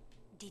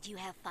 Did you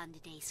have fun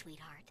today,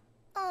 sweetheart?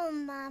 Oh,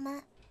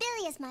 Mama.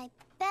 Billy is my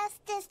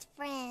bestest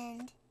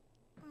friend.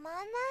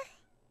 Mama,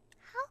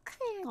 how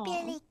come Aw.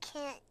 Billy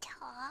can't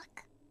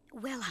talk?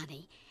 Well,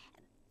 honey,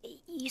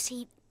 you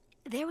see,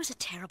 there was a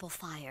terrible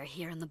fire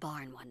here in the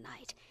barn one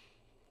night.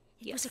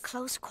 It was a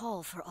close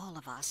call for all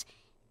of us,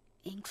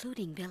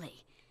 including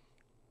Billy.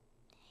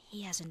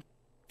 He hasn't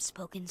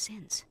spoken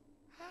since.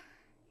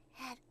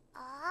 At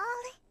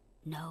all?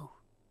 No.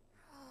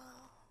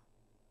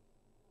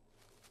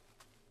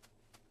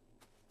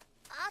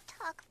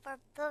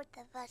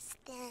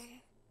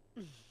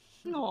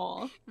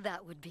 Aw.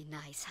 That would be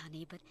nice,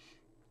 honey, but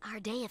our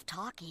day of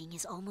talking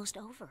is almost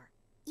over.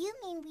 You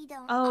mean we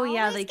don't Oh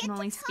yeah, always they get can to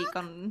only talk? speak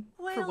on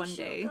for one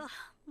day.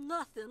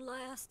 Nothing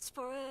lasts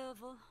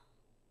forever.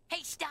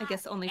 Hey, stop! I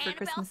guess only for Annabelle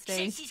Christmas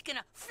Day. says she's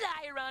gonna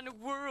fly around the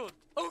world.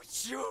 Oh,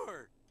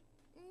 sure.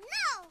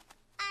 No!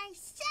 I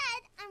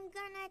said I'm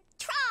gonna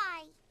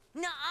try.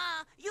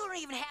 Nuh-uh. You don't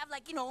even have,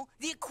 like, you know,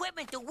 the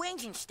equipment, the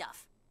wings and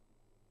stuff.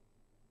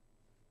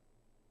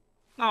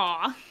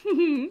 Aw.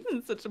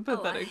 Such a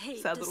pathetic, I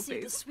hate sad to little see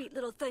the face. sweet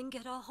little thing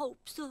get our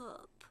hopes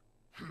up.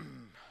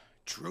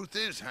 Truth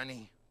is,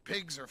 honey,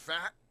 pigs are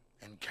fat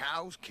and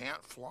cows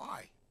can't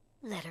fly.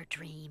 Let her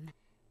dream.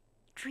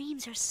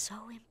 Dreams are so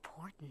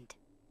important.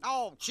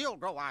 Oh, she'll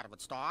grow out of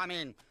it, Star. I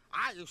mean,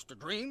 I used to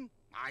dream.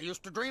 I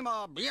used to dream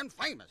of being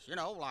famous, you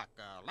know, like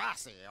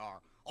Lassie or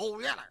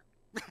Old Yeller.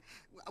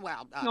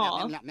 Well,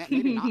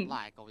 maybe not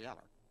like Old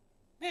Yeller.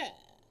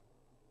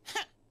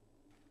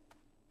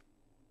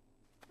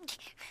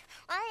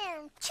 I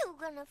am too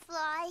gonna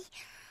fly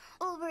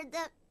over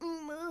the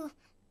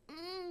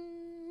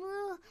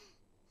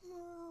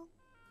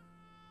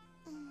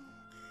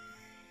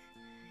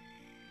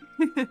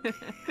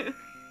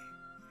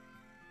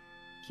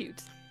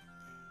Cute.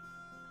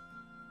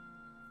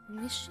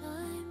 Wish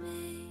I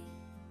may,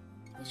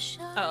 wish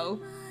I Oh,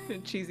 a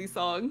cheesy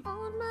song.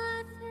 on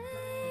my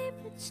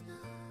favorite star.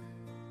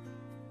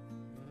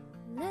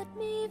 Let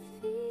me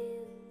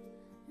feel,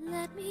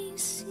 let me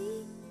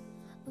see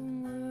the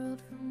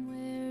world from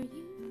where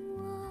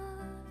you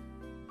are.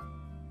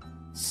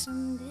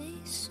 Someday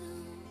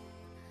soon,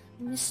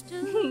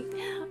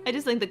 Mr. I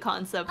just think the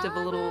concept of a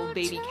little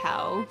baby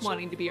cow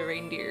wanting to be a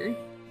reindeer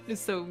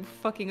is so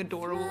fucking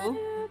adorable.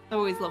 I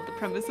always love the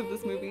premise of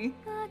this movie.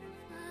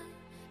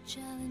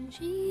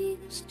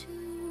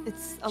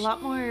 It's a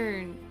lot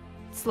more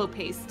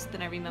slow-paced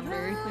than I remember,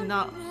 and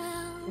not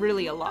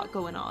really a lot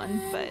going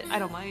on, but I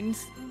don't mind.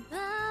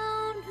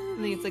 I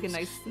think it's like a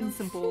nice and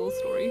simple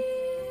story.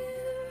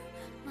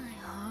 My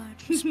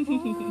heart was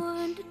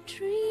born to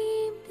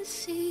dream, to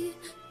see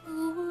the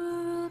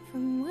world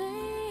from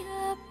way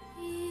up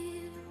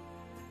here.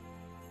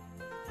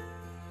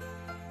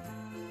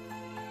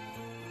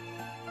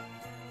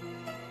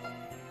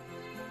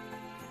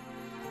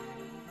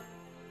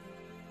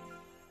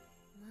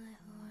 My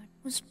heart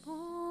was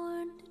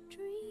born to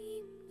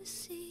dream, to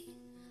see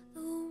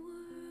the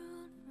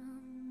world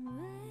from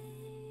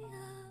way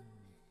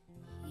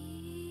up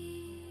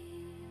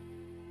here.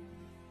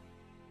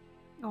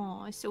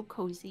 Aw, it's so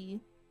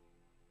cozy.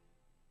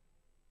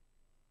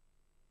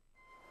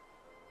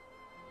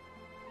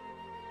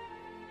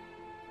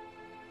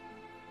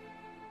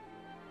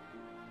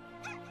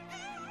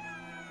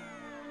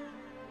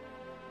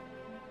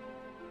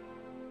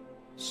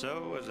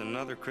 So, as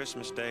another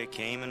Christmas day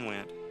came and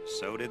went,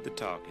 so did the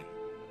talking.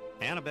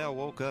 Annabelle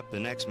woke up the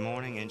next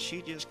morning and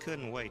she just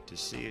couldn't wait to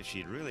see if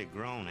she'd really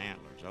grown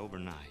antlers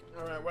overnight.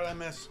 Alright, what'd I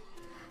miss?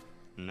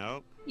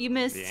 Nope. You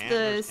missed The the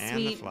antlers and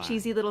the sweet, fly.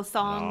 cheesy little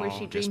song where All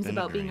she just dreams been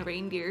about being a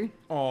dream. reindeer.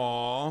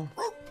 Aww.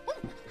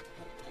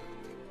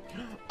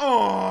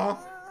 Aww.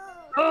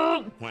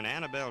 When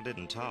Annabelle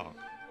didn't talk,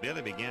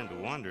 Billy began to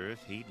wonder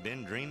if he'd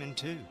been dreaming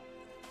too.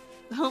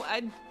 Oh,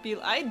 I'd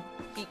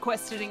be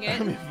questioning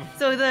it.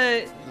 So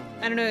I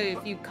don't know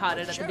if you caught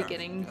it at the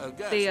beginning.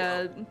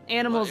 The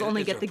animals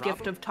only get the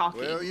gift of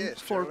talking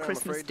for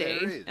Christmas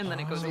Day, and then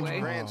it goes away.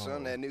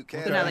 Grandson, that new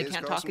cat So now they has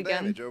can't caused talk some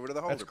again. damage over to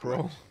the Holder That's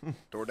cruel. place.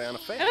 Tore down a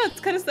fence. Yeah, it's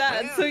kind of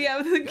sad. So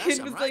yeah, the Guess kid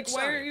I'm was right like, "Why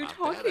sorry aren't you about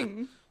that.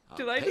 talking?"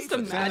 Did I pay just for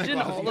that. imagine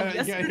Santa Claus, all you of gotta-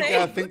 yesterday? you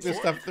gotta think this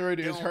stuff through,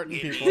 dude. It's Don't hurting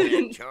get people.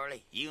 it.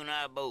 Charlie, you and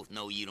I both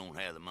know you don't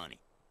have the money.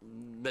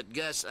 But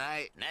Gus,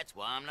 And that's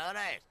why I'm not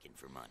asking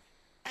for money.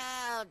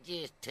 I'll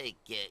just take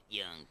that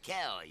young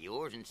cow of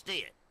yours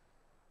instead.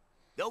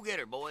 Go get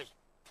her, boys.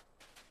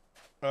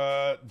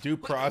 Due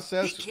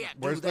process? he can't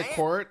do Where's the that.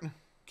 court?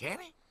 can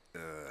he?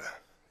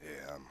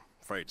 Yeah, I'm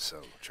afraid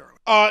so,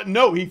 Charlie.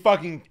 No, he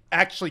fucking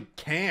actually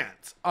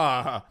can't.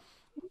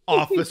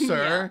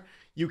 Officer.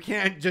 You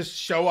can't just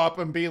show up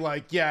and be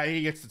like, yeah,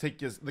 he gets to take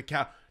the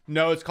cow.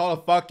 No, it's called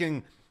a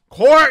fucking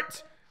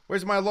court.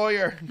 Where's my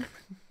lawyer?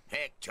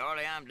 Heck,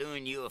 Charlie, I'm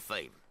doing you a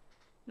favor.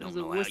 There's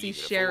Don't a know how wussy you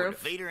could sheriff.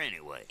 afford to feed her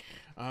anyway.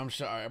 I'm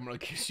sorry. I'm gonna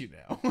kiss you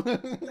now.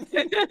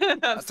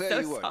 I'll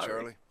tell you what,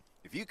 Charlie.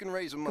 If you can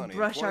raise the money,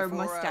 brush in our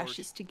 24 mustaches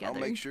hours, together. I'll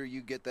make sure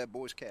you get that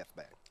boy's calf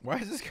back. Why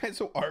is this guy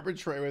so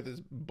arbitrary with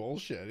his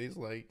bullshit? He's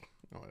like,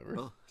 whatever.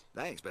 Oh,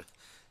 thanks, but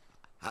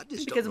I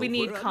just Because don't we know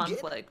need where I'd get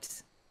it.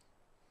 conflict.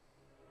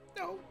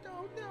 No.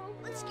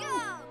 Let's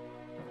go.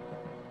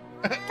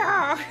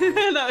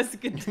 That was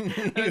good.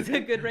 That was a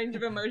good range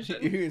of You emotion.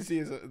 can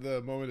see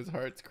the moment his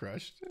heart's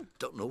crushed.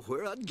 Don't know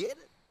where I'd get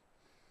it.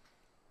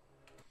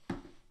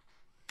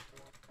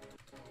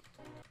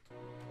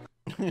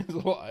 His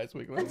little eyes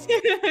wiggling.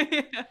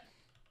 Yeah.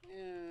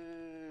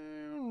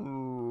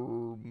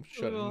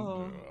 Shut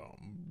Oh. him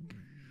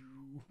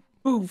down.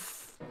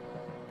 Oof.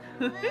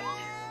 Come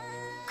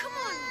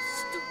on, you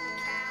stupid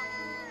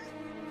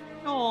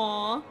cow.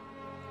 Aww.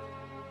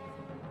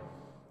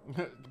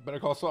 Better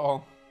call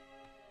Saul.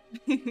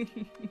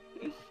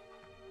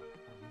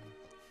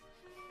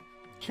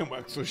 Kim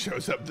Wexler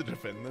shows up to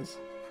defend this.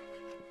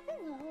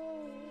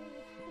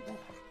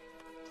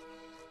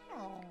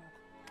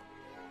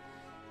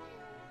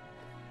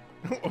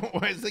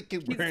 Why is the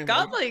kid wearing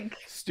like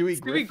Stewie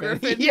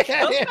Griffin?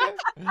 Yeah.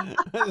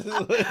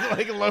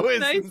 Like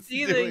Lois. I and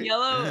see Stewie. the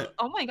yellow.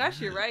 Oh my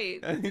gosh, you're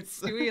right.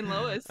 Stewie and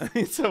Lois. I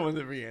need someone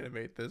to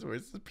reanimate this where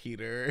it's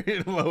Peter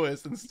and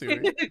Lois and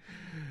Stewie.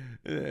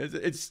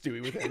 It's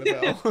Stewie with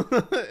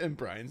Annabelle and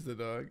Brian's the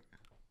dog.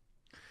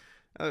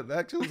 That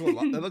actually looks a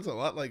lot. That looks a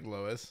lot like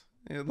Lois.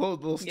 Yeah,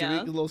 little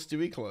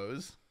Stewie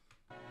clothes.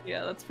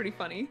 Yeah, that's pretty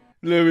funny.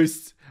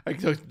 Lois, I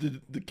talked to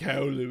the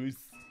cow, Lois.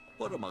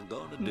 What am I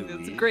gonna do?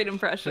 It's a great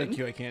impression. Thank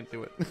you. I can't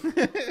do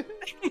it.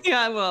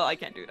 Yeah, well, I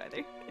can't do it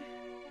either.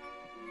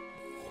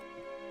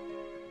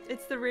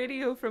 It's the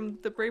radio from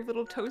the Brave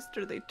Little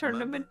Toaster. They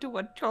turned him into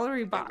a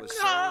jewelry box.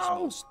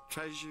 Most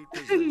treasured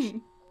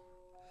possession.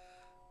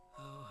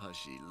 Oh, how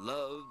she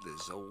loved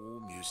this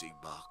old music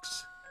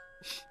box.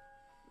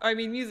 I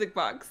mean, music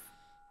box.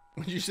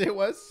 What did you say it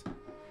was?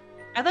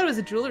 I thought it was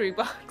a jewelry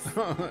box.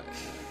 The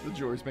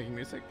jewelry's making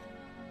music.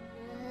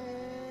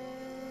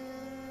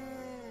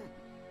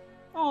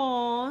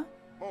 Aww.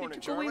 Morning, you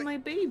took Charlie. away my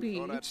baby.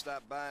 Thought I'd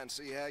stop by and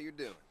see how you're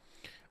doing.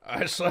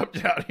 I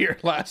slept out here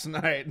last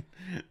night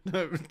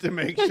to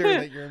make sure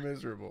that you're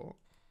miserable.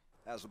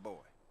 How's the boy?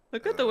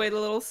 Look at the way the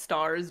little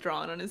star is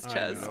drawn on his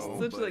chest. I know,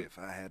 Such, but like... if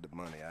I had the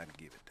money, I'd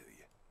give it to you.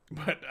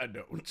 But I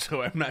don't,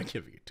 so I'm not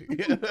giving it to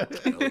you.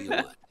 I know you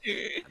would.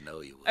 I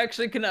know you would.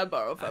 Actually, can I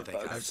borrow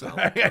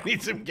 $5? I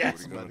need some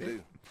gas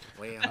money.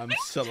 Well, I'm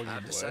selling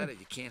I've boy. decided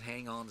you can't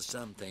hang on to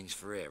some things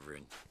forever,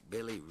 and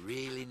Billy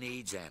really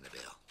needs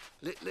Annabelle.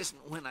 Listen,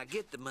 when I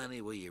get the money,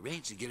 will you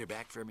arrange to get her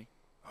back for me?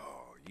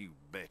 Oh, you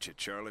betcha,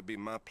 Charlie. Be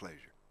my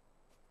pleasure.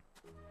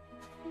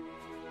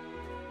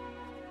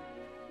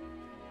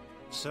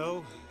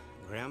 So,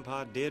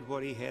 Grandpa did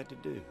what he had to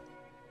do.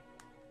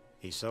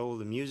 He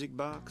sold the music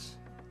box,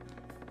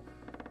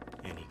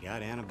 and he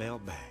got Annabelle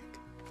back.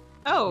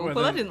 Oh,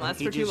 well, that didn't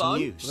last for too long.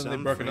 He just knew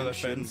some friends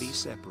shouldn't be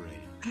separated.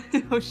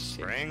 Oh shit!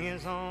 Spring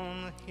is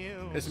on the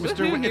hills. It's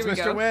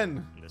Mr.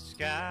 Wynn. The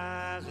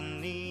sky's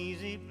an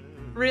easy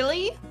blue.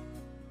 Really?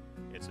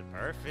 It's a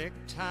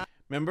perfect time.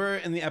 Remember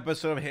in the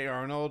episode of Hey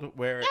Arnold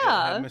where it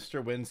had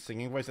Mr. Wynn's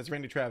singing voice? That's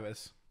Randy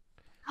Travis.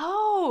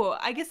 Oh,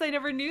 I guess I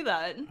never knew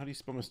that. How do you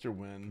spell Mr.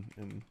 Wynn?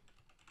 And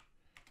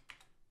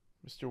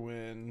Mr.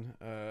 Wynn,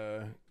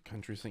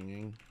 country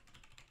singing.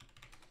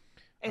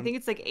 I think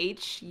it's like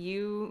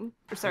H-U,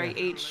 or sorry,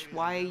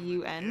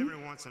 H-Y-U-N.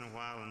 Every once in a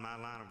while in my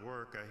line of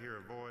work, I hear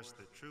a voice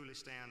that truly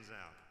stands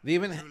out. They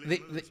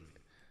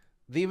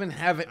even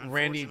have it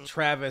Randy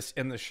Travis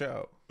in the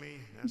show.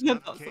 That's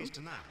not the case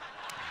tonight.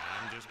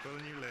 I'm just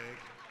pulling your leg.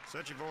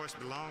 Such a voice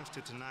belongs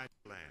to tonight's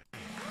lad.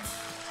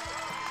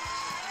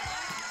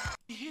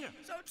 Here.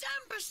 So 10%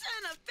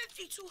 of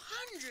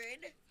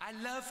 5,200. I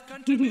love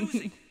country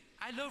music.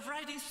 I love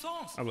writing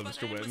songs. I love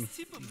Mr. Wynn.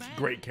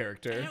 Great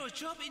character. I have a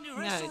job in a Yeah, I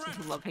restaurant.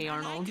 just love Hey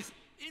Arnold.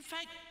 In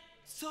fact,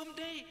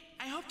 someday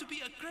I hope to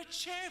be a great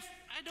chef.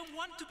 I don't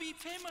want to be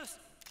famous.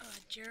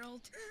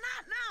 Gerald.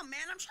 Not now,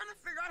 man. I'm trying to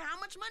figure out how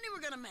much money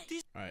we're gonna make.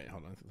 All right,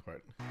 hold on to the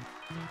part.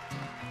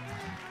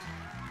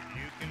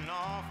 You can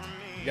offer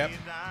me Yep. a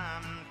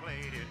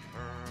diamond-plated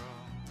pearl.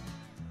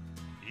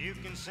 You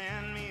can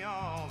send me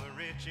all the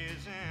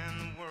riches in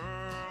the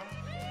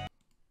world.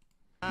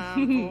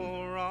 I'm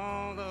for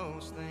all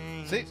those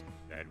things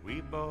that we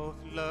both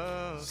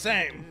love.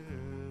 Same.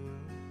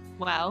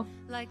 Wow.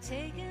 Like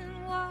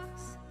taking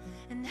walks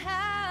and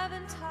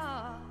having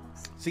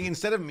talks. See,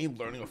 instead of me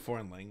learning a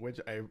foreign language,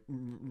 I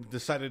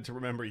decided to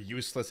remember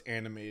useless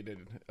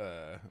animated,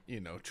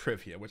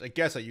 trivia, which I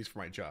guess I use for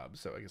my job,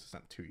 so I guess it's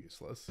not too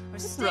useless.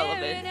 It's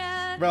relevant.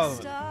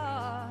 Relevant.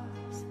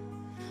 Stars,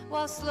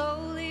 while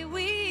slowly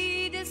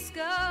we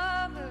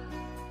discover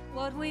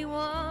what we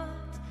want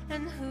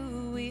and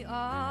who we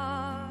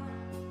are.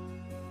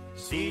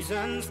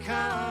 Seasons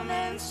come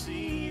and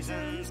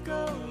seasons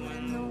go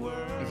in the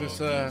world. Is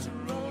this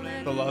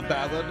the love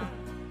ballad?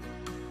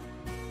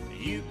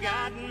 You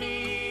got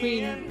me.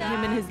 Between him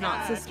and his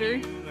not sister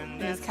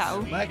and his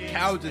cow. That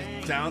cow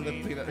just down the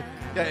peanut.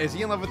 Yeah, is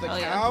he in love with the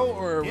cow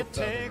or with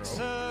the other girl?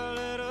 A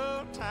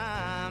little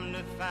time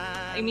to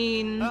find I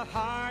mean,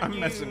 I'm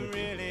messing.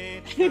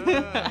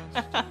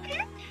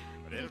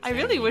 I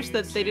really wish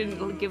that they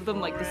didn't give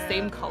them like the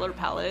same color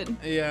palette.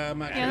 Yeah, I'm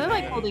not. Yeah, they're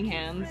like holding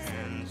hands.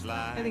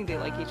 I think they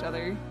like each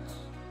other.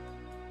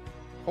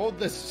 Hold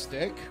this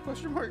stick?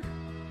 Question mark.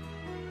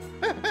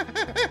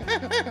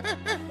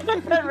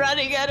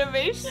 Running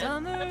animation.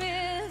 Summer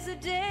is a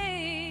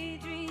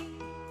daydream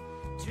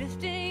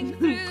drifting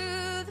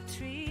through the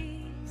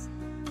trees.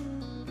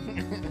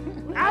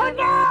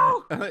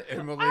 Oh no!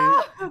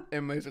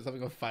 Emily starts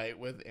having a fight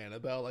with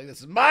Annabelle. Like,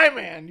 this is my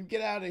man. You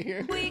get out of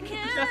here. We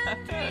can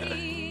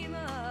dream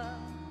of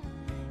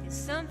it's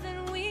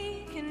something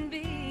we can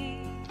be.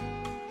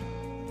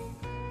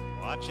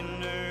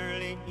 Watching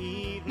early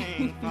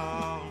evening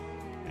fall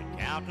and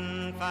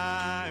counting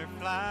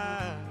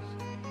fireflies.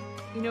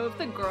 You know, if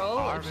the girl,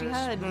 if she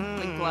had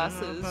like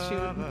glasses, she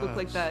would look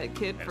like that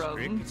kid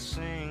from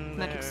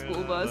Magic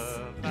School Bus.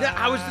 Yeah,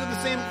 I was doing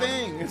the same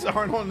thing. It's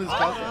Arnold in his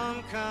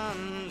cover.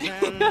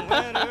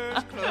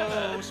 Winter's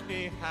close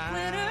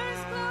behind.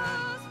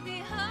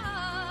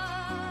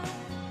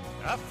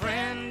 A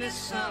friend is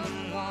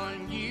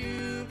someone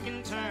you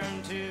can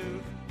turn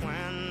to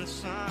when the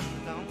sun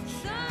don't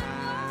shine.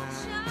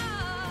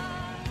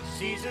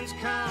 Seasons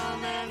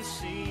come and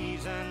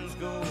seasons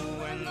go,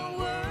 and the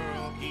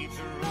world keeps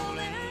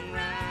rolling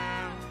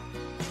round.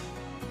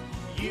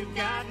 You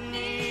got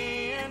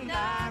me and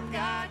I've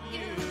got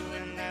you,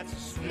 and that's a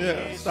sweet.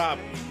 Yeah, stop.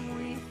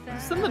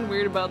 There's something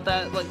weird about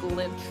that, like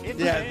lip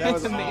that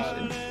was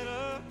animation.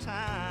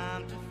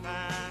 Time to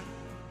find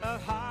a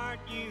heart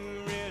you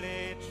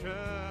really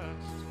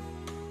trust,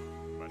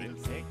 but it'll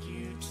take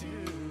you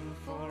to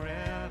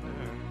forever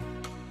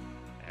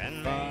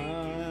and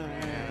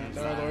find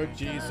our Lord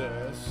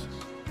Jesus.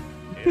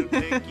 It'll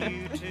take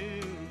you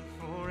to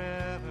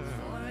forever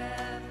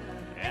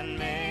and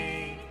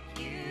make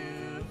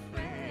you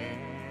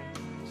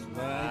friends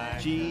like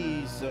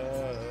Jesus.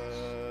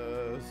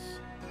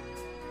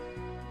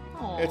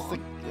 Aww. It's the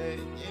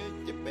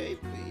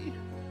baby.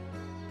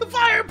 The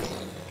fire.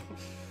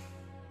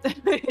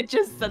 It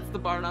just sets the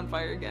barn on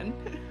fire again.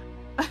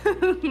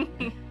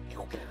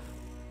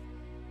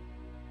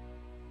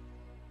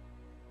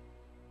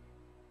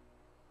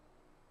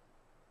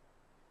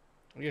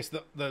 I guess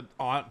the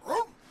aunt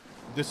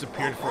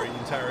disappeared for an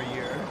entire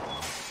year.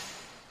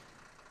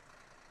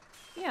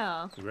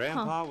 Yeah.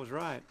 Grandpa was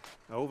right.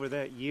 Over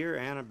that year,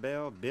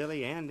 Annabelle,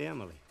 Billy, and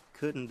Emily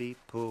couldn't be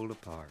pulled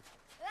apart.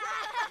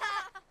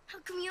 How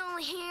come you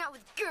only hang out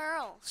with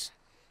girls?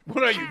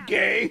 What are you,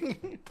 gay?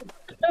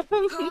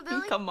 Huh,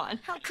 Billy? Come on.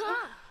 How come?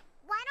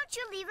 Why don't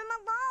you leave him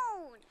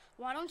alone?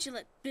 Why don't you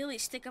let Billy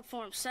stick up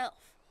for himself?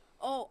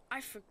 Oh, I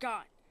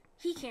forgot.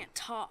 He can't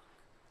talk.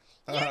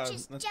 You're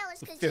just jealous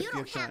because you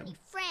don't have any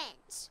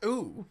friends.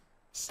 Ooh.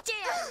 Still.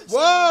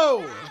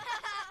 Whoa!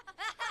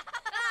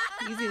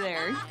 Easy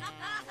there.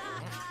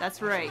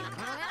 That's right.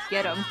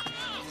 Get him.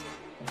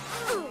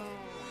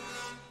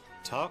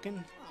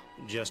 Talking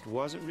just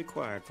wasn't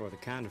required for the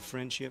kind of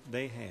friendship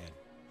they had.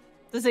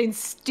 This ain't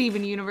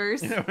Steven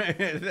Universe. You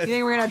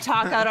think we're gonna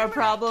talk out our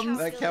problems?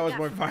 That cow was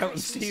more violent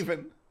than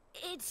Steven.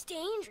 It's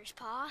dangerous,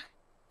 Pa.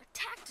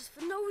 Attacked us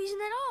for no reason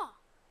at all.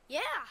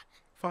 Yeah.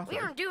 Father. We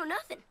aren't doing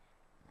nothing.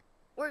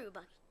 Were you,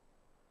 Bucky?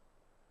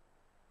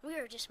 We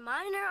were just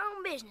minding our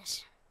own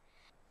business.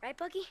 Right,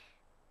 Bucky?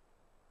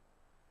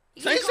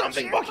 You Say gonna call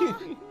something, Sheriff,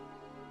 Bucky!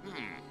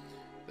 Pa?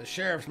 The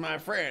sheriff's my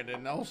friend,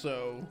 and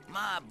also...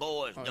 My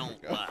boys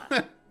don't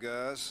lie.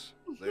 Gus,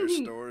 their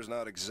story's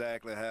not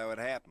exactly how it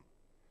happened.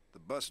 The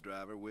bus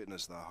driver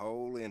witnessed the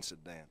whole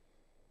incident.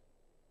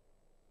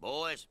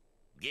 Boys,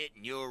 get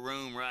in your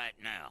room right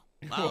now.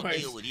 I'll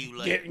Boys, deal with you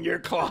later. get in your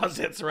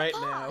closets right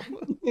now.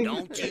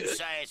 Don't you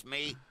sass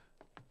me.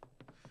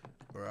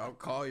 Or I'll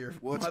call your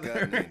What's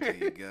mother. gotten into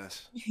you,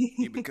 Gus?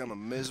 You become a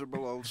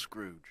miserable old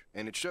Scrooge,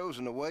 and it shows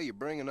in the way you're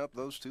bringing up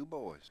those two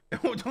boys.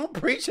 Oh, don't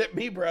preach at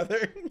me,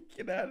 brother.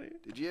 Get out of here.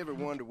 Did you ever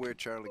wonder where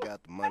Charlie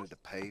got the money to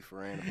pay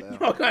for Annabelle?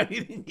 Oh, God,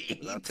 he didn't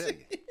eat. But I'll tell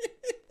you,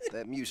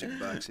 that music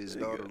box his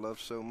daughter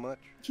loves so much.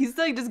 He's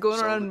like just going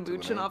Sold around it to an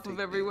mooching off of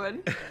antique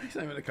everyone. He's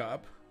not even a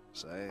cop.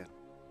 Sad.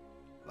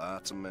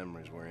 Lots of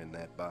memories were in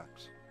that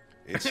box.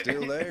 It's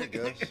still there,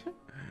 Gus.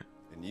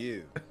 And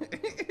you.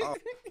 Oh.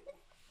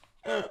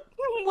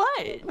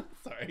 What?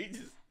 Sorry,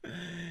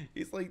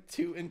 he's like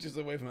 2 inches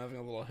away from having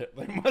a little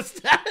Hitler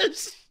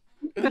mustache.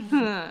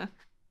 Oh,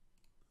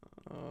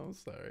 I'm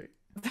sorry.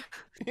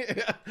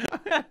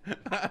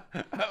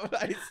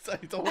 I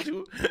told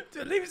you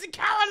to leave the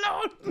cow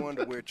alone. I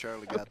wonder where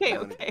Charlie got the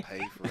money to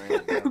pay for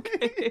Annabelle.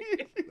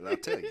 But I'll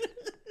tell you,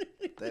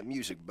 that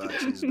music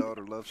box his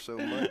daughter loves so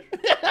much,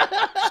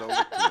 sold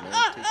it to an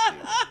antique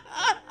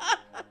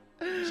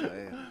dealer.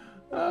 Sad.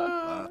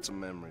 Lots of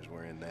memories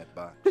were in that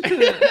box.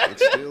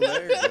 It's still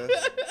there,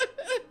 Gus.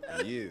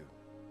 And you,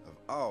 of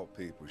all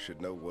people, should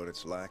know what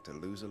it's like to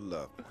lose a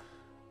loved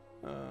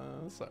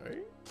one. Sorry.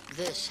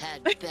 This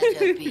had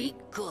better be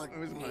good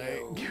Where's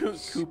my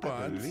news.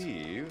 coupons? I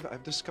believe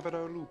I've discovered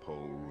our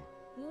loophole.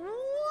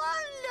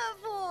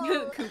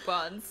 Wonderful!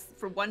 Coupons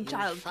for one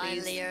child,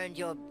 finally please. earned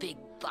your big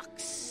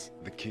bucks.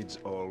 The kid's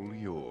all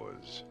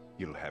yours.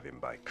 You'll have him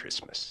by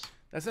Christmas.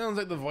 That sounds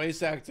like the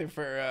voice actor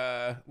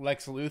for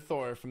Lex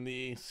Luthor from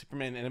the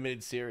Superman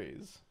animated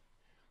series.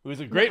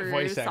 Who's a great Never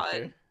voice saw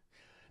actor. it.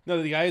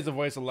 No, the guy is the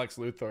voice of Lex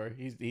Luthor.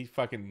 He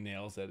fucking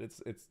nails it.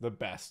 It's the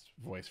best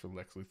voice for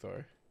Lex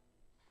Luthor.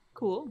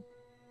 Cool.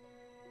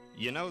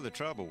 You know, the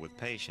trouble with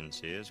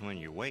patience is when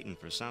you're waiting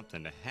for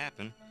something to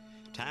happen,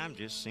 time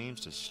just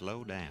seems to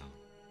slow down.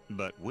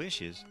 But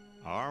wishes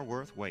are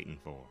worth waiting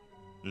for,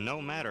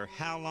 no matter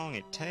how long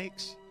it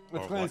takes or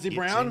With what Clancy gets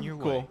Brown? in your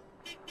Cool. way.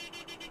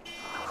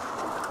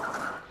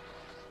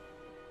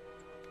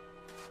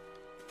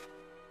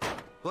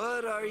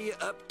 What are you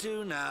up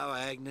to now,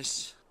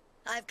 Agnes?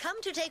 I've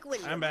come to take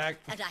William. I'm back.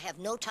 And I have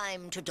no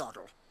time to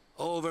dawdle.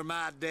 Over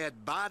my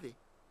dead body.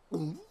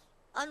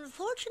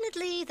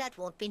 Unfortunately, that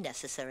won't be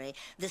necessary.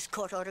 This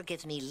court order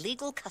gives me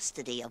legal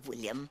custody of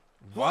William.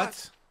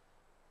 What?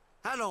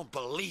 I don't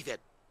believe it.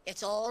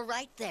 It's all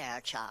right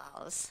there,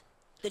 Charles.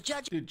 The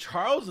judge... Dude,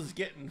 Charles is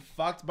getting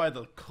fucked by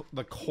the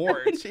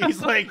court.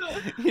 He's like,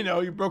 you know,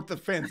 you broke the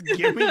fence.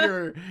 Give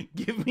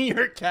me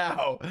your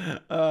cow.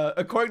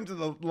 According to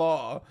the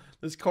law,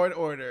 this court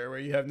order, where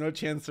you have no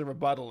chance to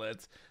rebuttal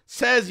it,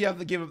 says you have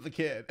to give up the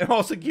kid and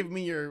also give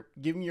me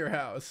your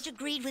house.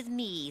 Agreed with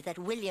me that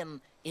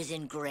William is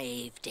in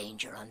grave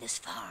danger on this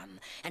farm,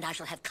 and I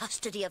shall have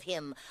custody of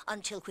him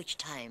until which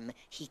time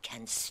he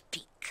can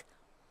speak.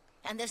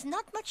 And there's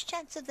not much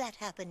chance of that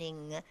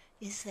happening,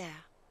 is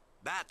there?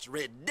 That's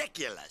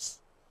ridiculous.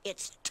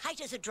 It's tight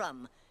as a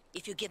drum.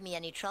 If you give me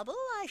any trouble,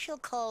 I shall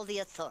call the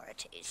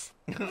authorities.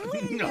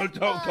 No,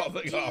 don't call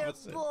the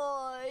officer.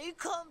 Boy,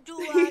 come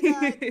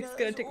to He's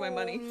gonna take my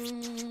money.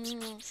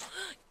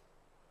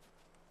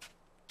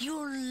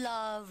 You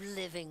love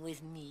living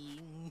with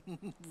me.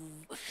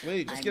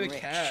 Wait, just get a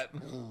cat.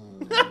 No.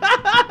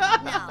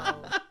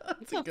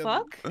 What the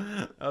fuck?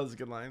 That was a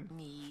good line.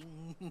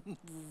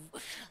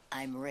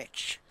 I'm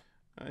rich.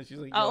 She's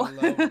like, I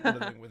love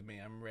living with me.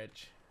 I'm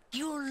rich.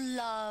 You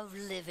love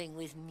living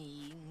with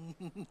me.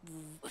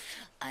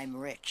 I'm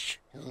rich.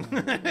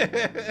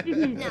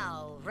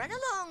 Now, run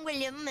along,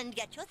 William, and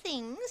get your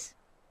things.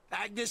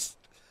 Agnes,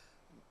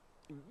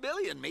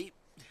 Billy and me,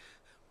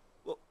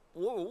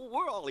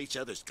 we're all each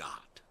other's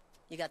god.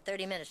 You got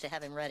 30 minutes to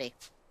have him ready.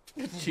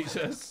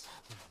 Jesus.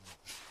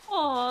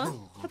 Aw,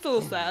 that's a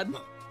little sad.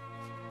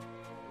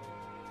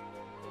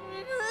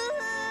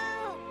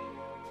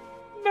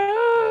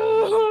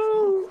 No!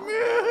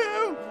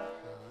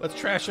 Let's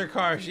trash her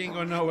car. She ain't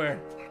going nowhere.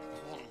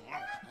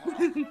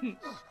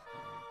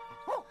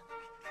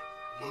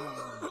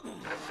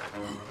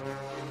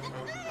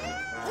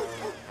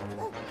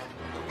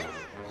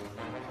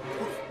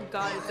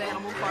 God, it's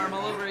Animal Farm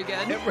all over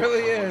again. It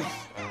really is.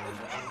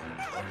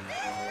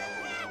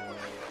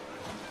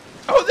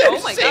 Oh, they're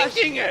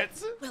sinking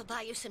it! We'll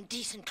buy you some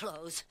decent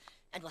clothes,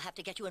 and we'll have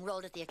to get you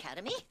enrolled at the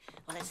academy.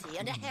 Well, let's see,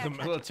 and a The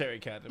haircut. military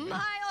academy.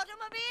 My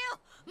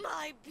automobile!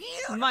 My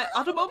beautiful... My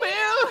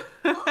automobile!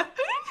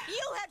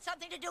 You had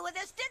something to do with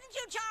this, didn't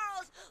you,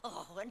 Charles?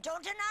 Oh, and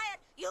don't deny it,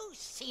 you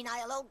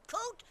senile old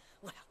coot.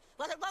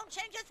 Well, it won't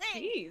change a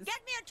thing. Jeez.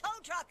 Get me a tow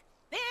truck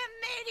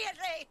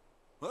immediately.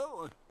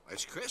 Well,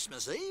 it's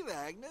Christmas Eve,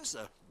 Agnes.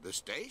 The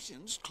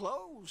station's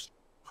closed.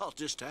 I'll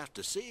just have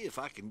to see if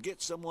I can get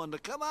someone to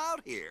come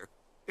out here.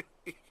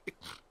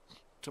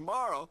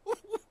 Tomorrow.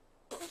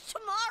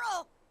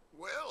 Tomorrow?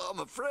 Well, I'm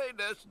afraid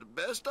that's the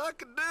best I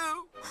can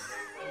do.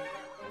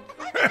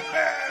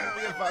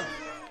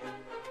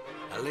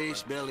 At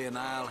least Billy and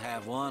I'll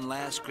have one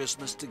last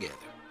Christmas together.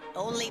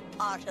 Only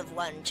part of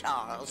one,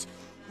 Charles.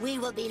 We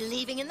will be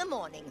leaving in the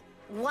morning,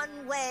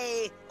 one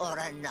way or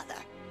another.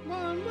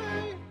 One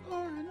way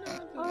or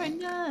another. Or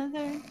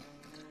another.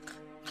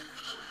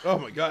 Oh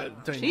my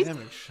god,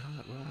 dynamic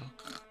shot, wow.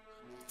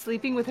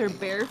 Sleeping with her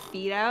bare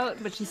feet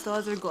out, but she still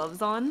has her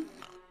gloves on.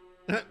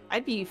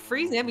 I'd be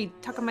freezing. I'd be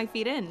tucking my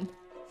feet in.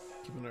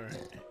 Keeping her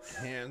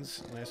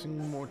hands nice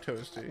and more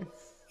toasty.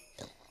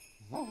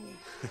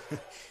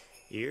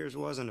 Ears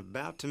wasn't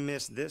about to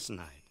miss this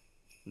night.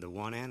 The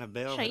one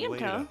Annabelle had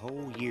waited a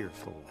whole year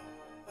for.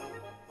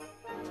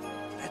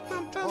 Let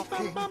the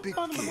talking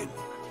begin.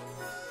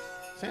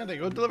 Santa,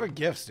 go deliver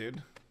gifts,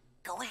 dude.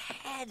 Go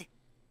ahead.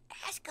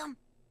 Ask him.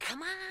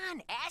 Come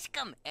on, ask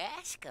him.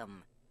 Ask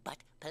him. But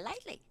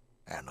politely.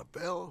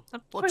 Annabelle,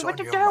 what's on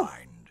your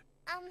mind?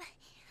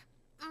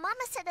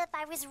 Mama said if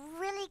I was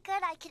really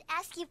good, I could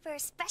ask you for a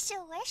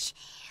special wish.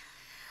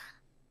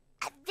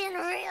 I've been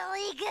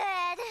really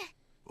good.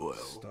 Well,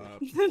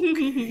 stop.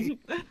 Okay.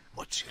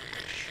 What's your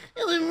wish?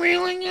 It was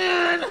really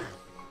good.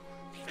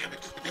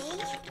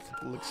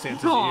 Look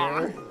Santa's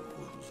ear.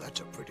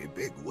 That's a pretty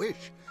big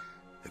wish.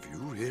 Have you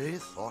really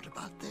thought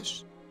about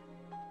this?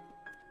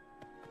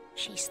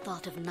 She's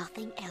thought of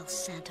nothing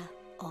else, Santa,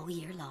 all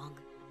year long.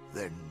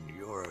 Then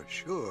you're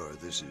sure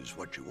this is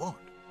what you want?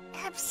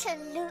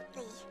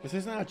 Absolutely. This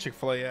is not a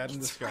Chick-fil-A ad in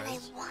It's what I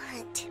disguise.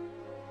 want.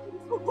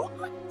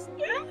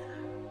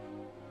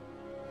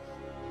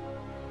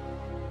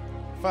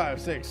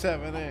 5, 6,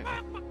 7, 8.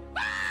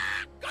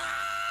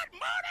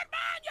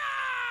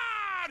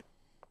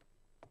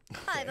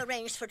 I've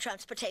arranged for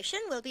transportation.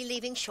 We'll be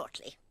leaving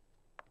shortly.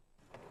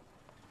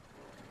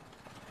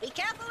 Be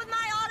careful with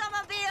my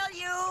automobile,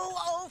 you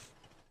oaf!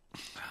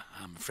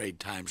 I'm afraid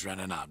time's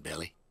running out,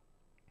 Billy.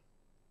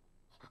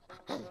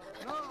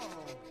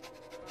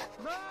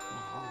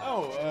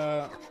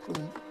 Oh,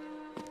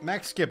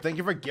 Max Skip, thank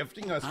you for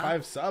gifting us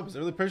 5 subs. I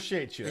really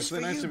appreciate you. That's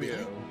really nice of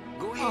you.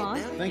 Go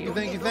ahead, Billy. Thank you,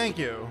 thank you, thank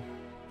you.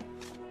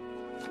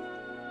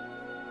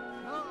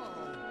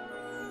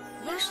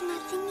 There's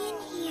nothing in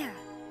here.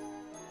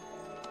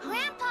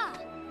 Grandpa,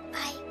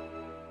 I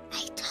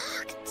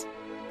talked.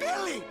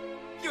 Billy,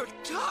 you're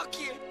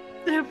talking.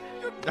 That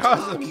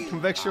was a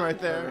conviction right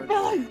there.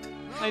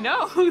 I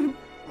know.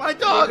 My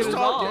dog's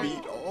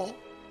talking.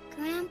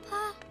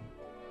 Grandpa,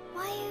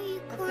 why are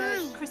you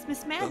crying?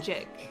 Christmas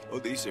magic. Oh,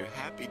 these are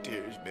happy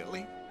tears,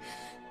 Billy.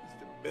 It's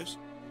the best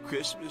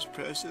Christmas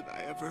present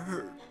I ever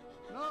heard.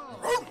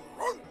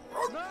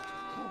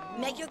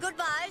 Make your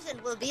goodbyes and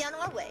we'll be on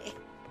our way.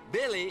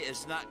 Billy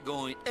is not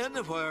going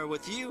anywhere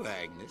with you,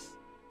 Agnes.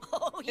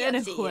 Oh,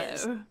 yes, he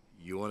is.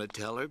 You want to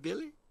tell her,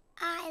 Billy?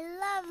 I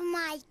love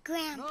my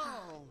grandpa.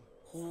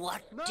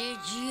 What did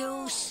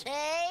you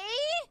say?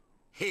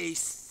 He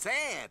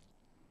said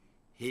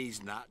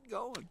he's not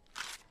going.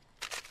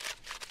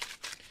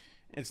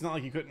 It's not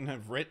like you couldn't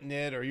have written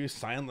it or used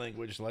sign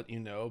language to let you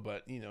know,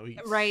 but, you know...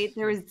 Right,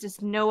 there was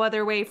just no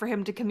other way for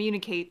him to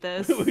communicate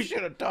this. We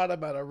should have taught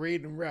him how to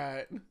read and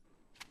write.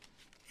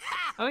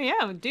 Oh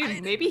yeah,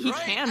 dude, maybe he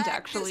can't,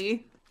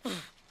 actually.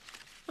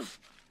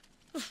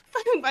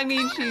 I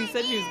mean, she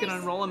said she was gonna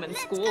enroll him in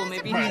school.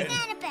 Maybe he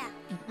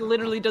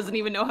literally doesn't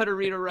even know how to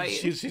read or write.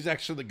 She's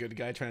actually the good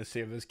guy trying to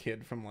save this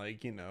kid from,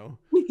 like, you know,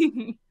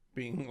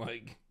 being,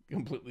 like,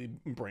 completely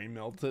brain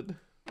melted.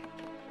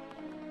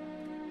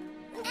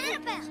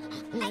 Annabelle,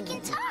 I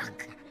can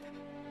talk.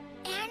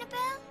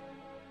 Annabelle,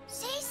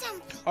 say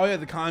something. Oh yeah,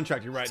 the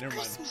contract. You're right. It's Never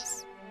mind.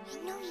 Christmas.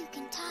 I know you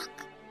can talk.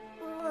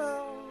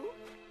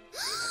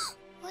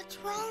 What's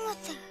wrong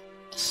with her?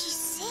 Is she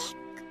sick?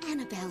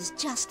 Annabelle's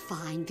just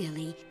fine,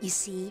 Billy. You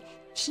see,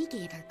 she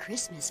gave her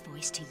Christmas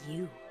voice to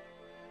you.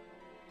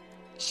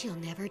 She'll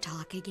never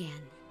talk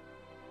again.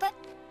 But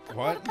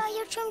what about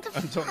your dream to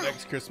Until fly?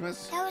 next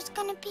Christmas? That was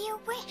gonna be a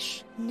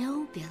wish.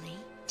 No, Billy.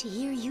 To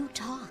hear you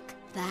talk.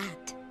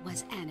 That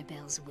was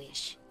Annabelle's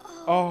wish.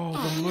 Oh,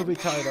 the movie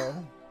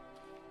title.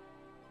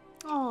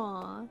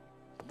 Aww.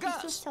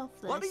 Gus, so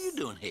selfless. what are you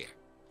doing here?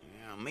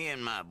 Yeah, me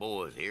and my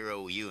boys here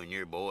owe you and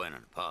your boy an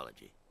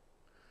apology.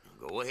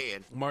 Now go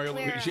ahead. Mario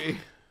Luigi.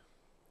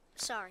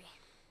 Sorry.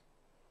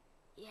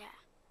 Yeah,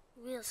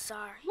 real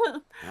sorry.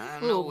 I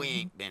know we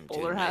ain't been too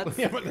bowler hats. much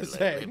Yeah, what to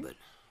say. but,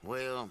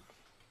 well,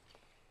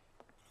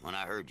 when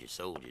I heard you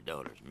sold your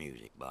daughter's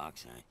music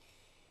box,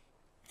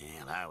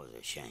 I was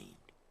ashamed.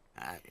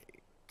 I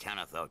kind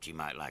of thought you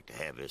might like to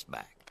have this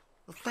back.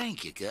 Well,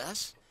 thank you,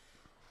 Gus.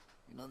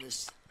 You know,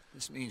 this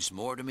means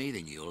more to me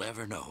than you'll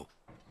ever know.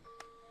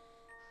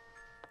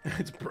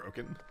 It's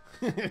broken.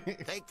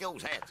 Take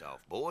those hats off,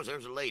 boys.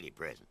 There's a lady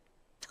present.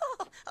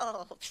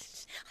 Oh.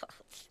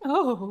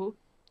 Oh.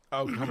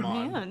 Oh, come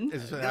on. Man.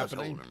 Is this Gus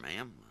happening? Holder,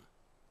 ma'am.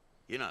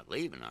 You're not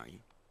leaving, are you?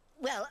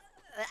 Well,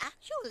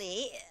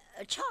 actually,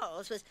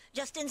 Charles was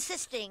just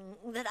insisting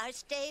that I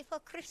stay for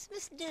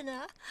Christmas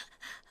dinner.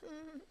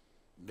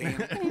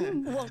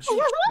 Won't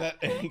you? That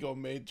angle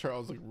made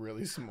Charles look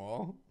really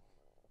small.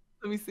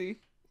 Let me see.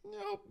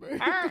 Nope.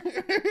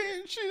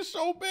 She's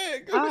so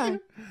big.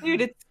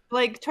 Dude, it's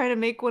like trying to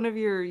make one of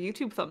your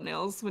YouTube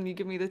thumbnails when you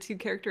give me the two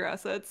character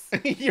assets.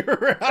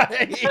 You're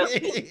right.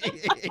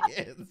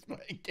 It's my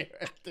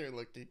character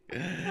looking.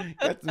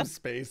 Got some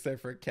space there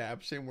for a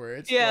caption where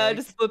it's like,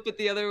 just flip it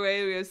the other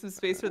way. We have some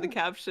space for the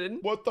caption.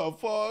 What the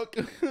fuck?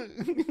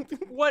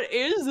 What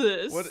is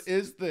this? What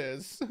is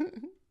this?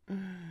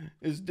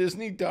 Is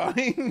Disney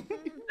dying?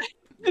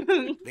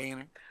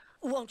 Banner.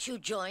 Won't you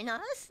join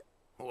us?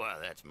 Well,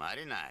 that's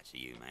mighty nice of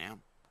you,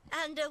 ma'am.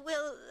 And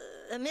will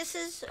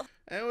Mrs.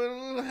 And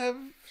we'll have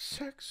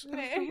sex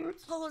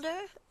afterwards.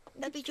 Holder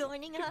be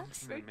joining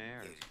us?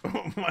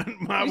 Oh, my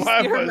You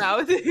wife see her was,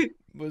 mouth?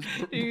 was.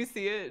 Do you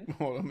see it?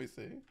 Hold on, let me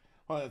see.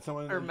 Hold on,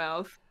 someone. Her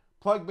mouth.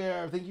 Plug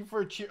Bear, thank you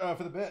for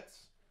the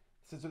bits.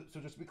 So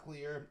just to be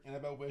clear,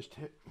 Annabelle wished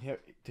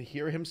to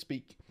hear him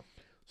speak.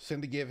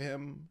 Santa gave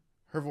him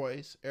her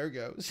voice.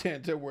 Ergo,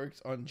 Santa works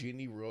on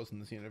genie rules in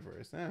this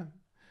universe. Yeah.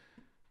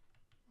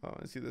 Oh,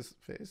 I see this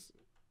face.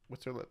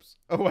 What's her lips?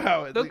 Oh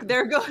wow! Look,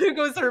 there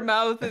goes her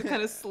mouth. It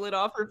kind of slid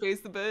off her face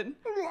a bit.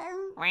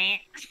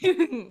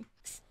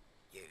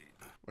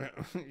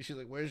 She's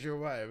like, "Where's your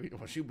wife?"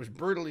 Well, she was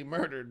brutally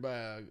murdered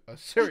by a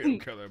serial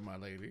killer, my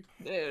lady.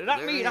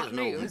 Not me. That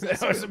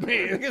was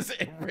me. His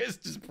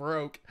wrist just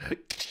broke.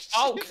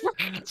 Oh,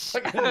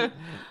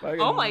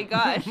 oh my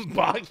gosh!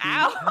 Baki.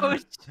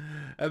 Ouch!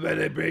 I bet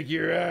they break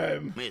your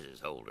arm.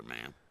 Mrs. Holder,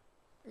 ma'am.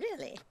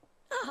 Really?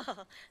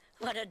 Oh,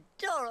 what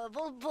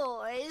adorable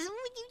boys.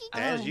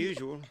 As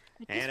usual,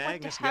 Aunt want to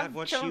Agnes got have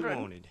what children. she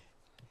wanted.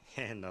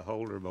 And the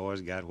Holder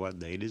boys got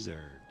what they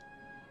deserved.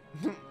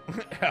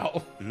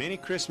 Hell. Many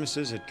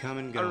Christmases had come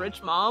and A gone.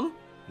 rich mom.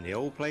 And the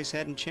old place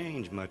hadn't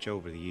changed much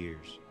over the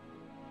years.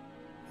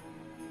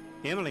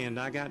 Emily and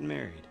I got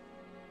married.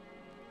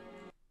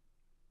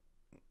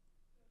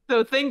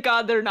 So thank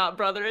God they're not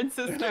brother and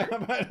sister.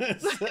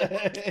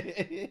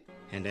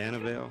 And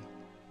Annabelle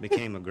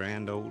became a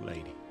grand old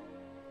lady.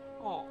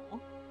 Aw.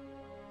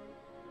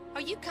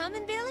 Are you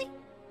coming, Billy?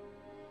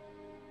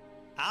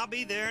 I'll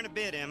be there in a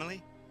bit,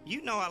 Emily.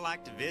 You know I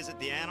like to visit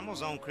the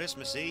animals on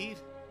Christmas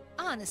Eve.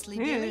 Honestly,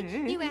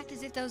 Billy, you act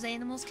as if those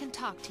animals can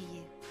talk to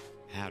you.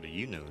 How do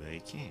you know they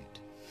can't?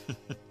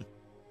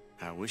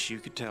 I wish you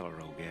could tell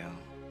her, old gal.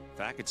 If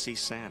I could see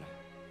Santa,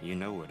 you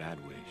know what I'd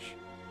wish.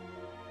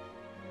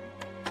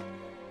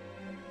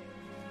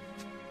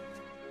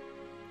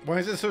 Why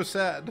is it so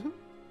sad?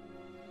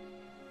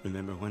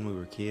 Remember when we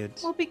were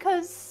kids? Well,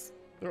 because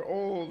They're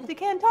old. They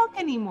can't talk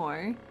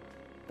anymore.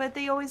 But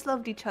they always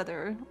loved each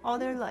other all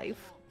their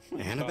life.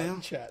 Annabelle?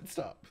 Chat,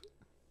 stop.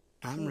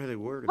 I'm really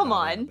worried Come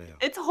about on. Annabelle.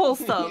 It's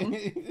wholesome.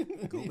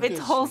 It's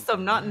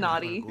wholesome, not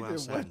naughty.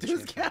 What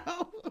this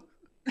cow?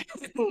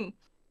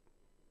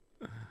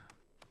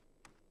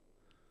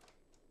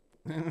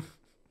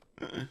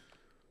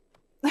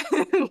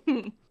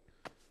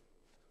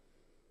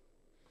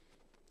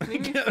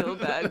 Made me feel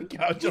bad. The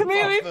cow You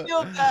made me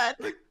feel bad.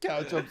 The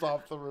cow jumps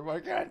off the roof. I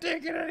can't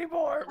take it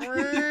anymore.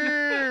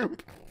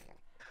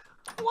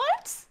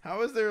 What?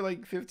 How is there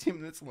like 15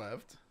 minutes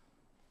left?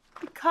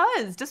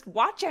 Because just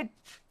watch it.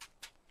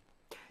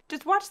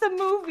 Just watch the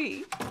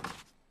movie.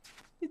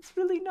 It's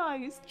really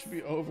nice. It should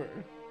be over.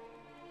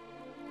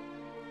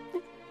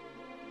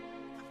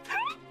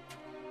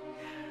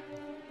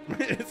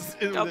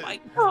 Oh my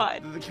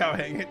god. Did the cow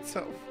hang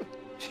itself?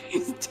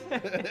 She's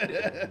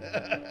dead.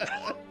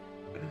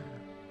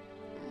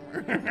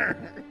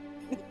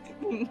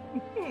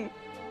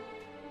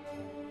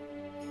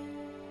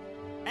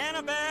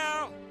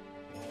 Annabelle!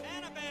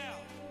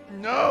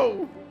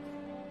 No!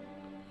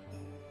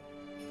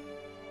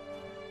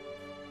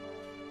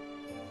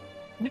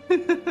 There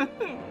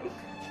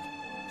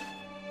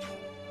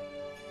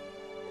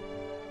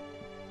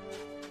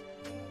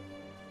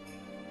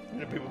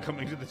are people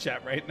coming to the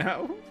chat right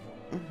now.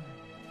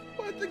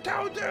 What'd the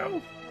cow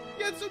do?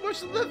 He had so much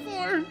to live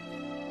for.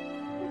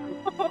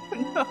 Oh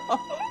no.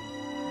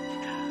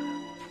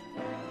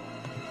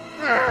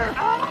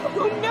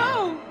 Oh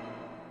no.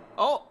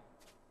 Oh.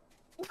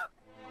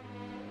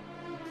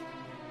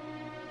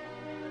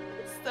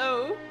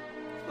 So,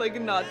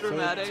 like, not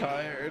dramatic. So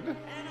tired.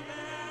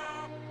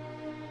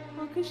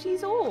 Well, because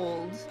she's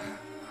old.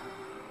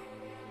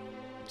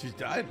 She's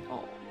died.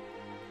 Oh.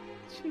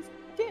 She's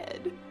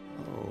dead.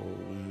 Oh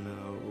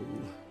no.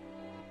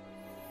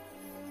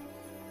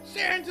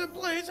 Santa,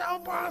 please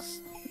help us.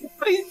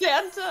 Please,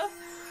 Santa.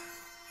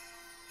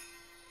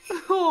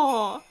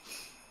 Oh.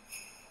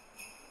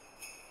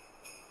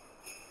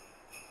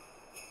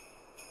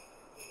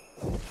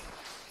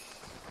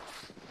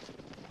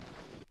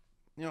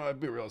 You know, I'd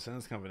be real.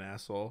 Santa's kind of an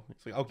asshole.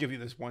 He's like, I'll give you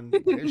this one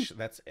wish.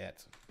 That's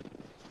it.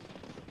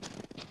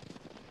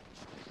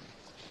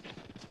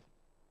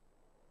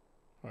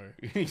 Or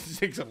he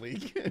takes a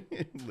leak.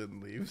 Lynn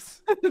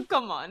leaves.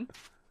 Come on.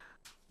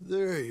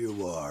 There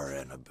you are,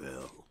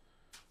 Annabelle.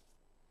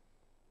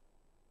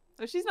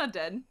 Oh, she's not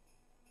dead.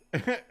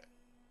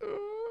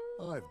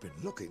 I've been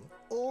looking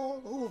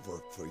all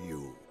over for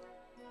you.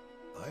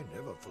 I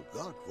never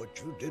forgot what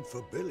you did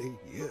for Billy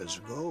years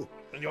ago.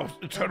 Your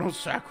eternal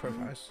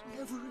sacrifice.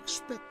 Never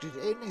expected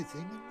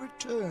anything in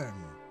return.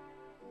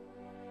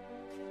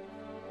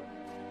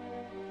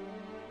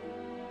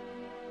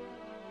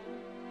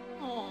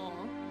 Aww.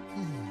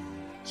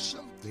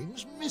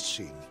 Something's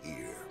missing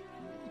here.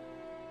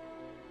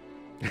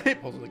 He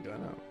pulls the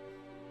gun out.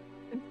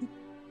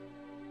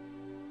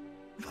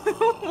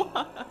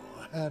 Oh,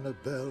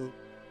 Annabelle,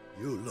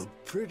 you look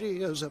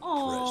pretty as a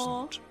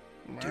Aww. present.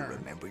 Do you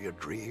remember your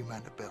dream,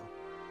 Annabelle?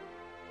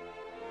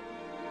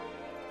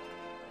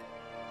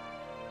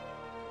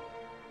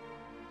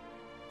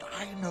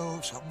 I know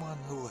someone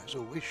who has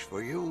a wish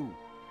for you.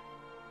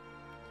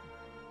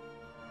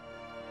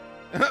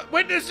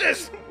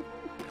 Witnesses!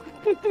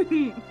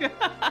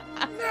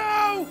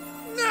 No!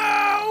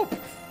 No!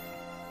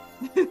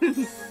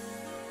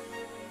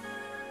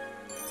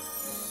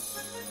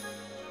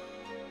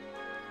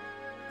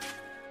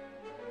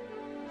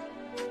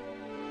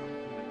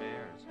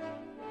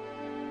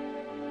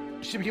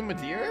 She became a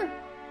deer?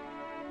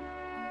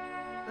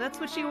 That's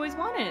what she always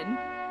wanted.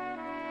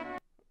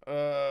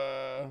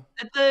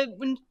 At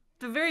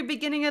the very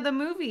beginning of the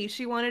movie,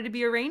 she wanted to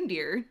be a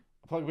reindeer.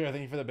 Plug Bear,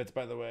 thank you for the bits,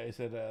 by the way. He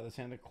said the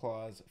Santa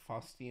Claus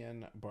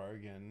Faustian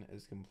bargain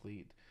is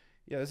complete.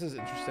 Yeah, this is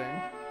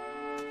interesting.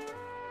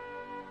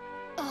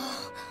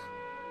 Oh,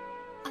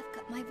 I've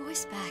got my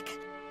voice back.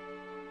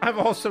 I've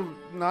also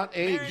not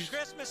aged. Merry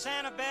Christmas,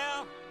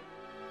 Annabelle!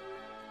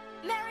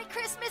 Merry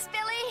Christmas,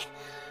 Billy!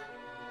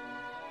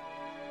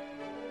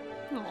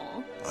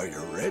 Aww. Are you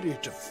ready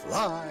to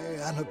fly,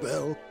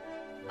 Annabelle?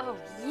 Oh,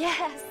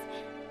 yes.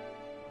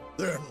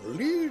 Then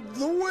lead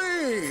the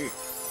way.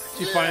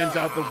 She finds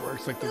out the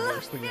work's like the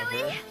worst thing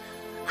ever.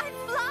 I'm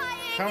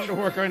flying! Time to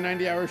work our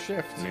 90-hour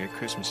shift. Merry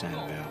Christmas,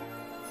 Annabelle.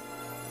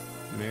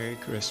 Merry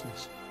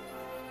Christmas.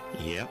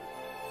 Yep.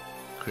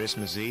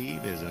 Christmas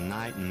Eve is a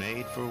night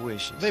made for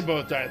wishes. They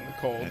both died in the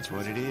cold. That's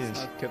what it is.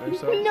 Not kid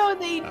ourselves. No,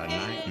 they A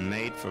night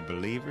made for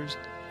believers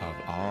of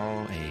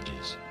all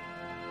ages.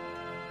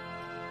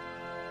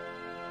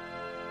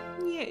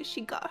 Yeah,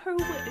 she got her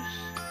wish.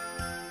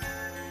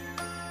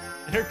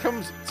 Here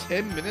comes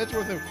 10 minutes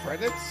worth of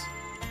credits.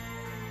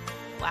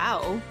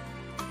 Wow.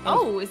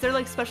 Oh, is there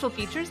like special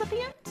features at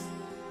the end?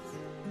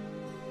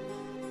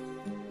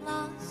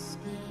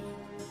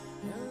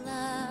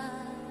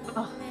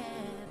 Oh,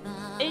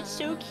 it's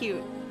so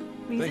cute.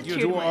 Thank you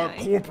to our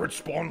corporate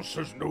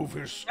sponsors,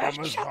 Novus,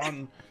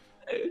 Amazon.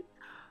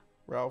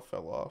 Ralph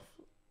fell off.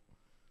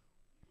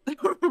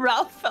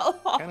 Ralph fell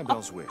off.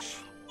 Annabelle's wish.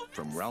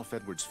 from Ralph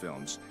Edwards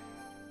Films,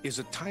 is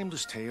a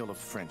timeless tale of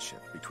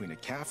friendship between a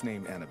calf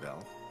named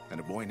Annabelle and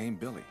a boy named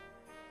Billy,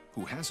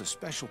 who has a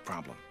special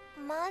problem.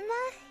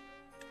 Mama,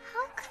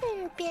 how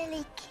come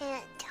Billy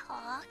can't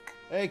talk?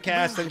 Hey,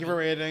 Cass, thank you for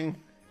rating.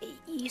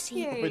 You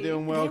see, Hope we're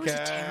doing well, there was a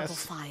Cass. terrible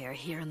fire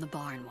here in the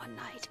barn one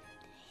night.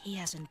 He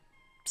hasn't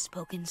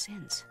spoken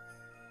since.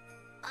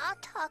 I'll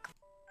talk.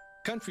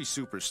 Country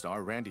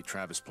superstar Randy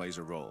Travis plays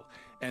a role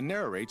and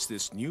narrates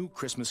this new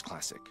Christmas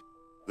classic.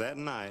 That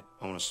night,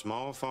 on a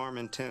small farm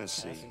in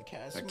Tennessee,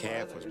 a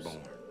calf was born,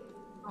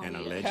 and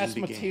a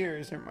legend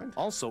began.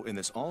 Also in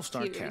this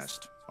all-star Tears.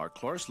 cast are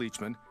Cloris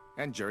Leachman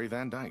and Jerry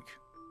Van Dyke.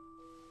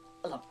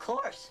 Well, of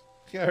course.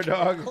 Yeah, our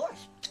dog. Of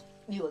course.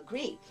 You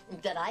agree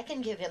that I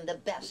can give him the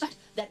best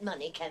that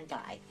money can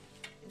buy.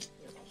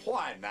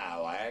 Why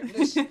now,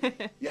 Agnes?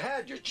 You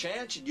had your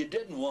chance and you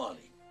didn't want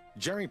it.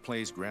 Jerry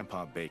plays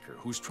Grandpa Baker,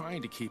 who's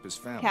trying to keep his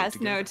family Cass,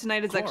 together. no,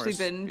 tonight has actually Cloris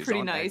been is pretty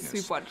Aunt nice. Agnes,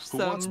 We've watched who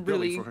wants some Billy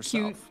really for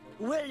herself.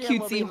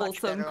 cutesy,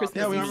 wholesome Christmas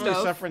Yeah, we weren't really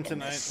stuff. suffering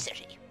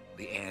tonight.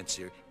 The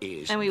answer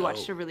is And we no.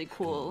 watched a really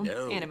cool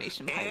No.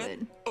 animation pilot.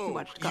 And, We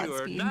watched you're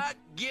Godspeed. not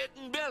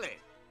getting Billy.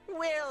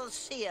 We'll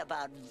see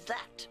about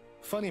that.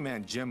 Funny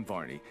man Jim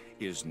Varney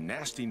is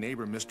nasty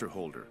neighbor Mr.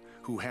 Holder,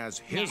 who has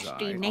his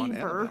Nasty eye on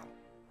neighbor. Annabelle.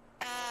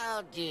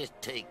 I'll just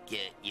take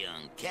that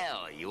young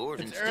cow of yours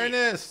and It's stick.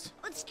 Ernest.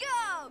 Let's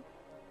go!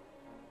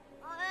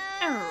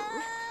 Come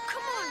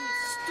on, you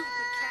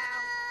stupid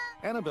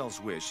cow.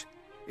 Annabelle's wish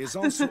is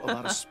also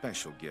about a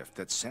special gift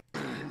that sent.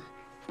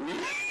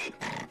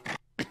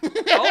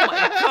 Oh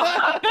my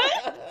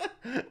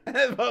god!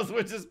 Annabelle's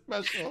wish is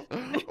special.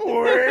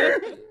 Where?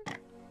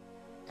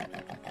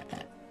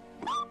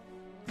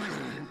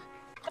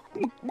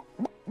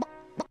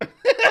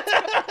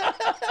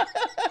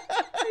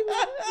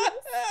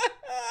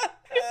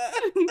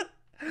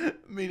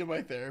 Me to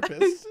my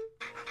therapist.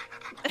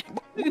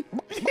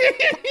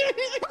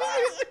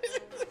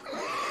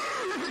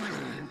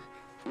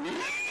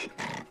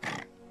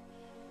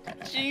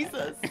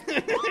 Jesus.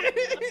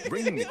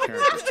 Bringing the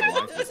characters to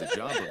life is the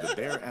job of the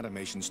Bear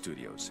Animation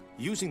Studios,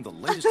 using the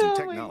latest in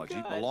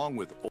technology along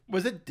with.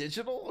 Was it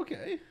digital?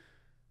 Okay.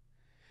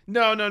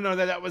 No.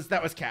 That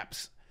was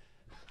Caps.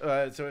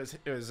 So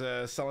it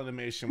was cell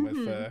animation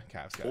with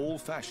Caps.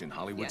 Old-fashioned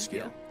Hollywood Yeah,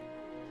 skill.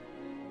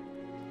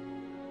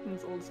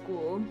 Those old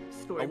school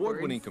storyboards.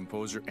 Award-winning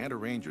composer and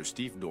arranger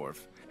Steve Dorff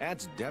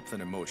adds depth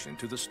and emotion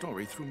to the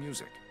story through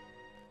music.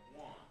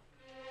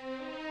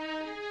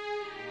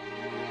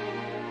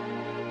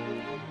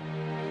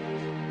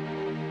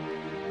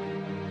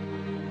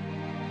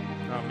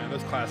 Oh man,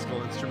 those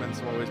classical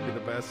instruments will always be the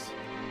best.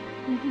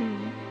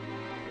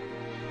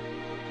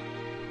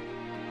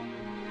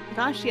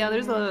 Gosh, yeah,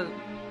 there's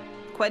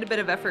quite a bit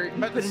of effort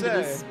About to put into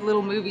this say.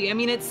 little movie. I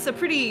mean, it's a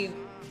pretty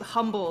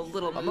humble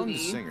little Among movie. the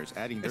singers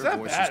adding It's their not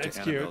voices bad, to it's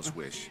cute. Annabelle's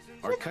Wish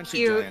are country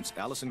cute. giants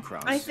Alison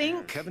Krauss, I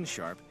think- Kevin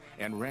Sharp,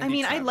 and Randy I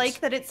mean, I Travis like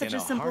that it's such in a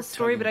simple heart-tugging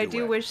story, but I do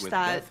duet wish with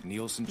that Beth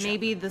Nielsen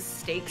maybe the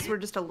stakes were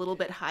just a little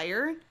bit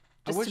higher,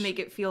 just wish- to make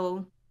it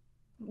feel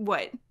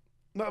what?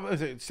 No,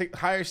 but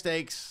higher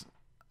stakes.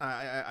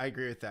 I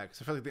agree with that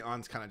because I feel like the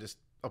On's kind of just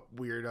a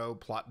weirdo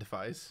plot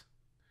device.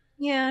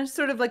 Yeah,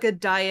 sort of like a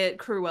diet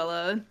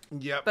Cruella.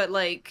 Yep. But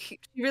like, she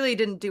really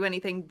didn't do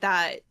anything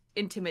that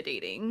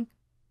intimidating.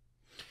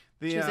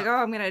 She's like, oh,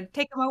 I'm gonna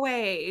take him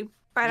away,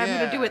 but I'm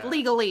gonna do it Yeah.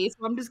 legally,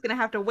 so I'm just gonna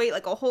have to wait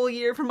like a whole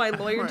year for my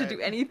lawyer to Right. do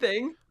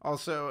anything.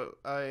 Also,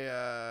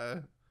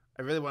 I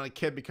really want a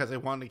kid because I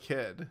want a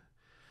kid.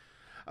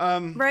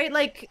 Right?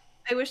 Like,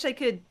 I wish I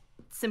could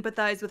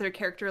sympathize with her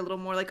character a little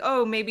more. Like,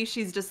 oh, maybe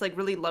she's just like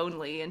really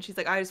lonely, and she's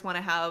like, I just want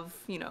to have,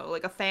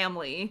 like a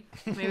family.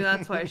 Maybe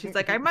that's why she's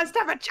like, I must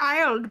have a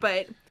child.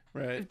 But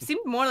Right. it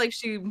seemed more like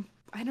she,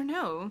 I don't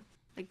know,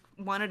 like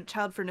wanted a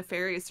child for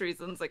nefarious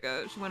reasons. Like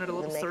she wanted a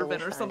little The servant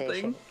Make-A-Wish or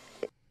something. Foundation.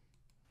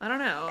 I don't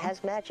know. It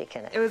has magic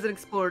in it. It wasn't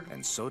explored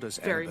and so does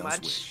very Annabelle's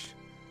much. Wish.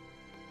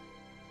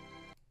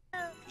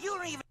 You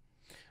don't even.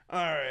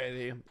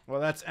 Alrighty. Well,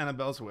 that's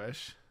Annabelle's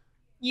Wish.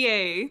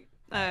 Yay!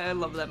 I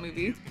love that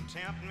movie.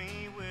 Tempt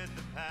me with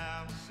the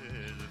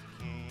palaces of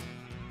kings.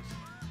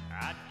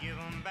 I'd give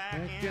them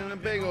back in a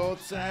big old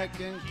sack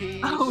and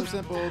keep Oh. the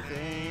simple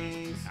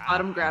things.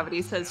 Autumn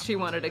Gravity says she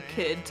wanted a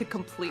kid to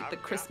complete the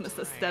Christmas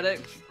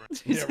aesthetic.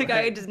 She's Yeah, like,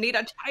 right. I just need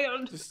a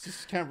child.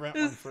 Just kind of rent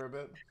one for a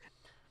bit.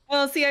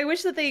 Well, see, I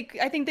wish that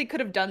I think they could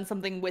have done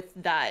something with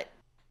that,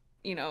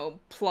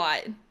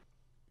 plot,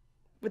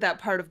 with that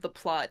part of the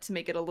plot to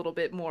make it a little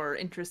bit more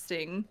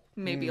interesting.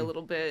 Maybe a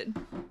little bit,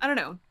 I don't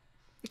know.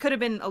 It could have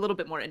been a little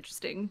bit more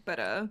interesting, but,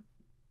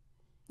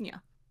 yeah.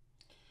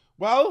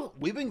 Well,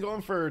 we've been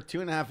going for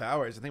 2.5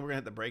 hours. I think we're gonna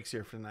hit the brakes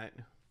here for tonight.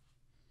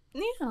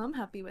 Yeah, I'm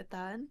happy with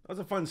that. That was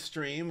a fun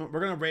stream. We're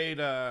gonna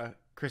raid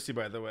Chrissy,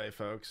 by the way,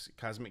 folks.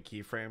 Cosmic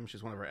Keyframe.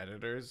 She's one of our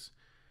editors.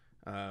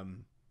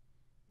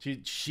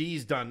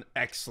 She's done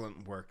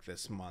excellent work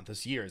this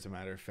year, as a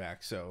matter of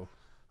fact. So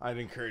I'd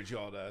encourage you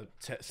all to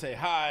say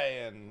hi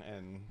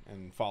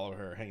and follow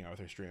her, hang out with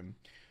her stream.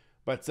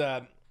 But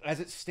as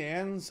it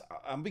stands,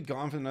 I'll be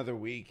gone for another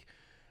week.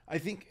 I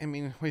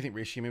mean, what do you think,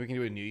 Rishi? Maybe we can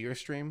do a New Year's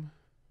stream?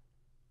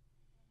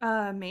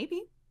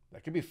 Maybe.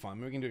 That could be fun.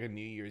 Maybe we can do like a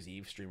New Year's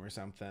Eve stream or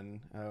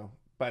something.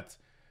 But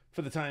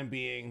for the time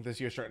being, this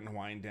year's starting to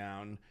wind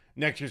down.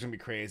 Next year's going to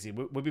be crazy.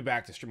 We'll be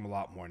back to stream a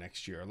lot more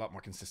next year, a lot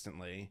more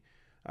consistently.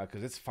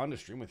 Because it's fun to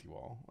stream with you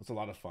all. It's a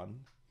lot of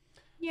fun.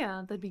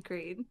 Yeah, that'd be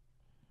great.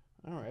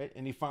 All right.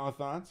 Any final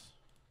thoughts?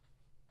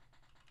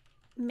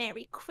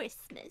 Merry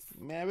Christmas.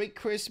 Merry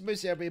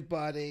Christmas,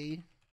 everybody.